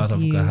off. South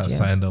Africa has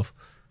signed off.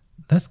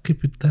 Let's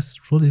keep it. Let's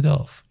roll it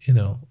off.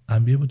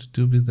 And be able to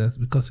do business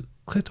because it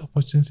creates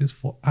opportunities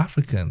for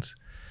Africans.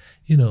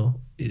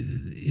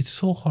 it's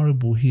so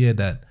horrible here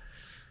that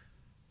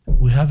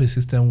we have a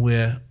system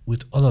where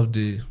with all of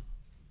the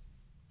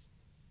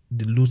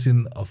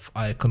looting of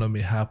our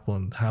economy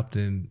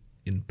happening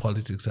in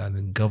politics and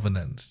in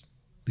governance.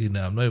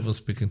 I'm not even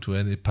speaking to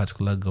any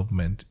particular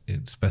government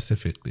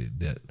specifically.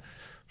 That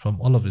from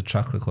all of the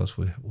track records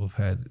we've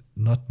had,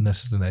 not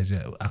necessarily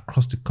Nigeria,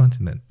 across the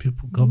continent,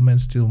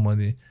 governments steal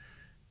money,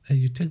 and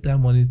you take that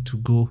money to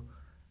go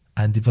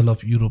and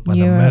develop Europe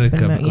and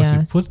America because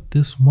you put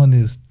this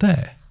money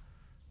there,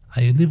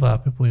 and you leave our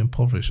people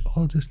impoverished.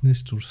 All this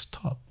needs to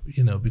stop,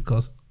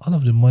 because all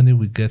of the money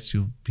we get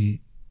should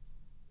be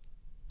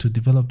to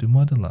develop the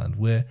motherland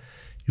where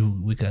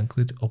we can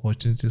create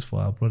opportunities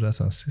for our brothers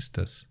and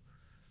sisters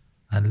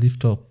and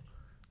lift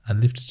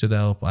each other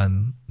up.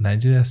 And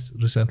Nigeria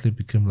recently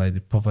became like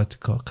the poverty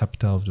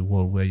capital of the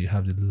world, where you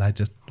have the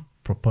largest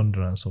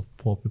preponderance of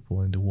poor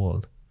people in the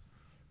world.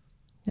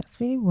 That's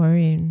really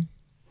worrying.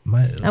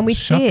 And we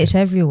see it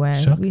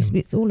everywhere.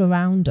 It's all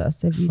around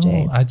us every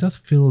day. I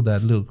just feel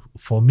that, look,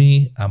 for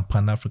me, I'm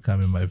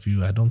Pan-African in my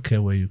view. I don't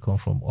care where you come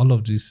from. All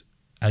of this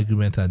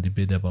argument and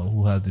debate about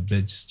who has the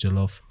best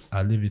jollof,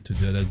 I'll leave it to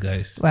the other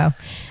guys. Well,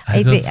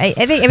 I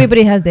think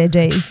everybody has their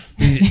days.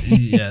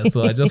 Yeah,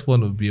 so I just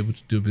want to be able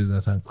to do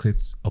business and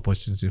create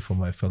opportunity for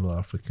my fellow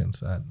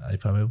Africans. And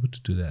if I'm able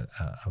to do that,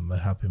 I'm a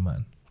happy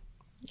man.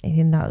 I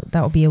think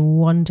that would be a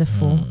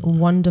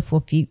wonderful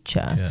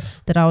future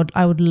that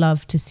I would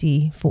love to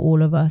see for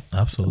all of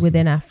us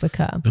within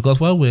Africa. Because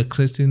while we're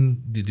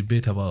creating the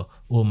debate about,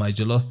 my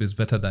jollof is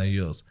better than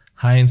yours,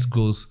 Heinz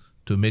goes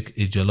to make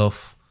a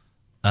jollof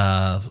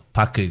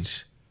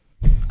package,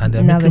 and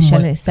they're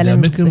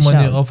making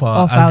money off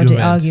our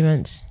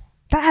arguments.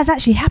 That has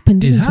actually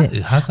happened, isn't it?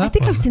 It has happened. I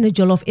think I've seen a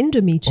jollof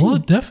Indomie too. Oh,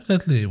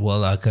 definitely.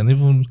 Well, I can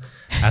even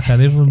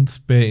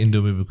spare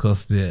Indomie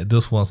because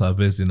those ones are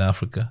based in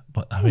Africa.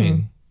 But I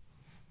mean,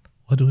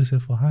 what do we say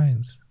for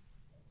Heinz?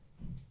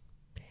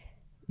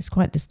 It's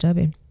quite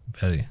disturbing.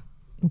 Very.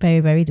 Very,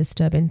 very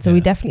disturbing. So we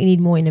definitely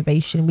need more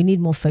innovation. We need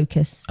more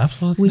focus.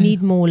 Absolutely. We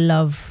need more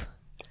love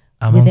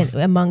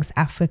amongst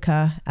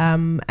Africa,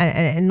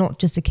 and not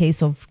just a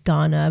case of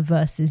Ghana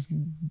versus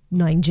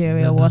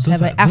Nigeria or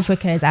whatever.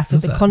 Africa is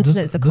Africa. The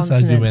continent is a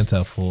continent. Those arguments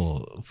are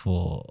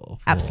for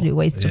absolute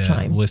waste of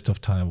time. Waste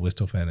of time, waste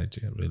of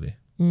energy, really.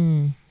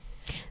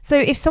 So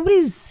if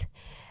somebody's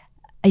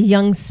a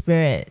young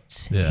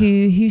spirit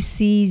who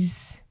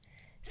sees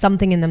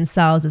something in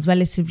themselves as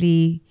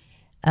relatively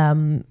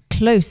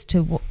close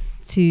to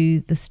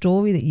the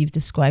story that you've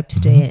described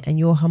today and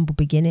your humble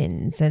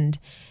beginnings,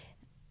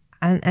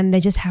 and they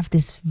just have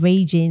this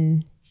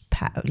raging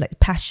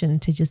passion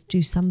to just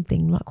do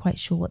something, not quite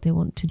sure what they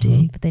want to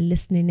do, but they're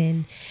listening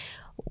in,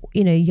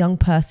 young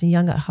person,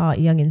 young at heart,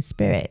 young in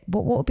spirit.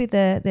 What would be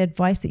the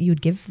advice that you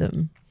would give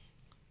them?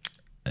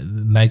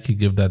 Nike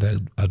gave that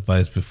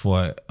advice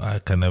before I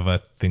can ever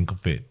think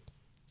of it.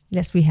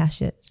 Let's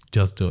rehash it.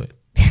 Just do it.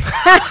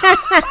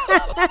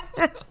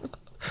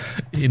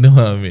 You know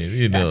what I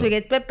mean? Just do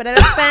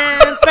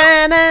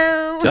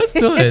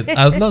it.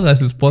 As long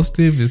as it's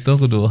positive, it's not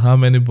going to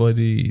harm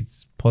anybody.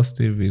 It's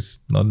positive. It's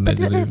not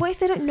negative. What if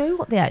they don't know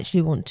what they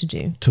actually want to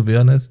do? To be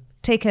honest,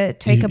 take a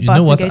bus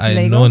and go to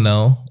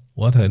Lagos.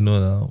 What I know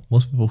now,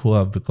 most people who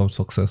have become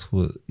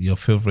successful, my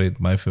favorite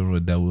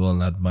that we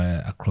all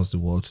admire across the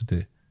world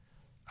today,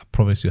 I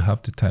promise you,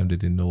 half the time they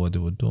didn't know what they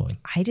were doing.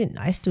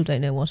 I still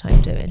don't know what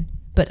I'm doing.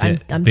 But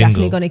I'm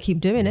definitely going to keep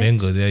doing it.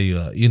 Bingo, there you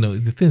are.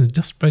 The thing is,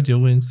 just spread your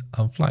wings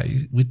and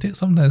fly.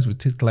 Sometimes we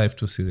take life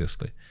too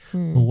seriously.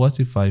 Well, what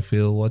if I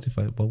fail?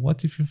 But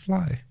what if you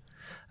fly?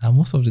 And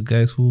most of the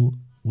guys who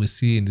we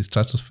see in the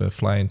stratosphere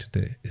flying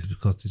today is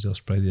because they just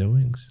spread their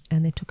wings.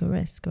 And they took a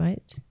risk,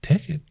 right?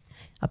 Take it.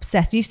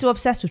 Obsessed. Are you still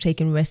obsessed with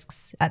taking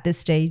risks at this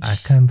stage? I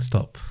can't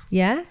stop.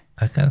 Yeah?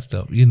 I can't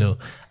stop.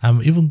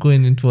 I'm even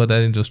going into other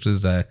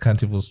industries that I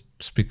can't even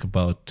speak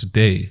about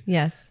today.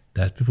 Yes.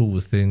 That people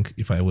will think,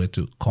 if I were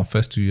to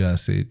confess to you and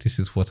say, this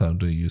is what I'm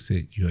doing, you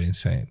say, you're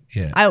insane.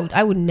 Yeah.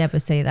 I would never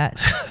say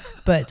that.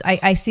 But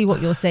I see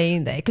what you're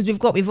saying there. Because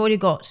we've already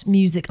got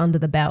music under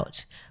the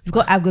belt. We've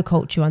got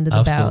agriculture under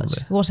the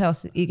belt. What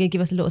else? You're going to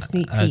give us a little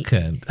sneak peek? I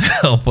can't,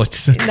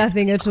 unfortunately.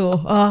 Nothing at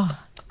all. Oh.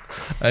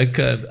 I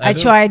can't. I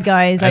tried,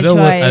 guys. I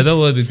tried. I don't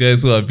want the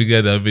guys who are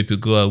bigger than me to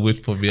go and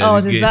wait for me.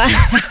 Oh, does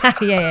that?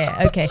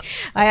 Yeah. Okay,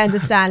 I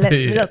understand.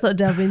 Let's not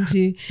delve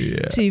into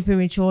too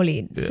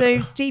prematurely. Yeah.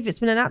 So, Steve, it's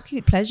been an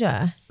absolute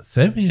pleasure.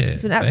 Same here.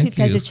 It's been an absolute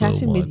pleasure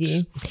chatting with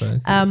you.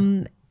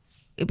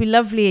 It'd be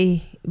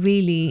lovely,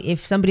 really,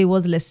 if somebody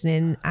was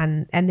listening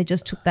and they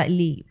just took that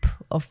leap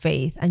of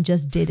faith and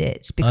just did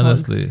it. Because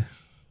honestly,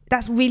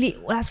 that's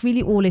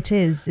really all it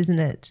is, isn't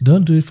it?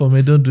 Don't do it for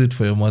me. Don't do it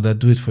for your mother.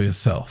 Do it for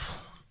yourself.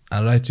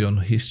 And write your own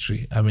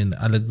history. I mean,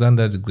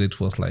 Alexander the Great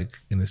was like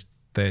in his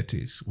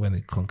 30s when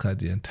he conquered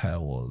the entire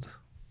world.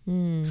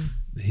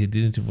 He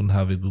didn't even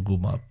have a Google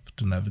map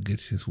to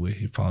navigate his way.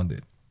 He found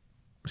it.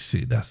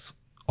 See, that's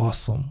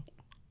awesome.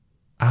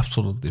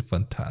 Absolutely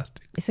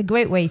fantastic. It's a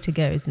great way to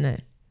go, isn't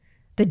it?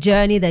 The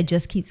journey that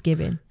just keeps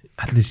giving.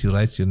 At least you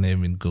write your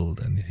name in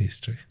gold and in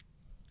history.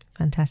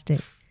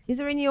 Fantastic. Is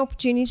there any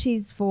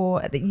opportunities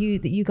that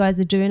you guys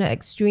are doing at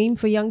X3M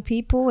for young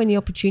people? Any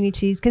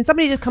opportunities? Can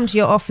somebody just come to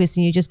your office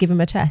and you just give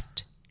them a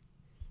test?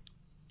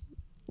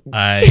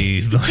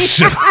 I'm not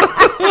sure.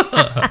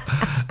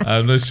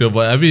 I'm not sure,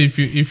 but I mean,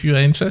 if you are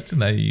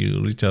interested and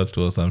you reach out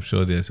to us, I'm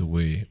sure there's a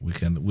way we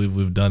can.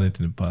 We've done it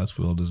in the past.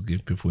 We always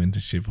give people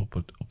internship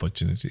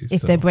opportunities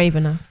if they're brave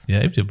enough. Yeah,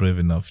 if they're brave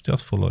enough,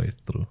 just follow it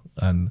through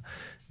and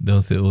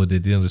don't say, "Oh, they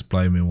didn't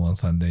reply me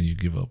once," and then you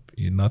give up.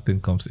 Nothing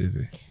comes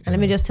easy. And let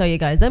me just tell you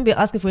guys, don't be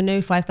asking for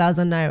no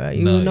 5,000 naira.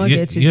 You will not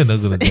get it. You're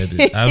not gonna get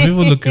it. I'm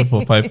even looking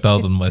for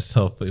 5,000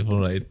 myself, even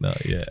right now.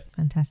 Yeah.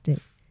 Fantastic.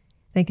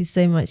 Thank you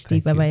so much,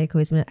 Steve Babaeko.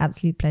 It's been an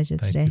absolute pleasure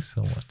today. Thank you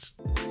so much.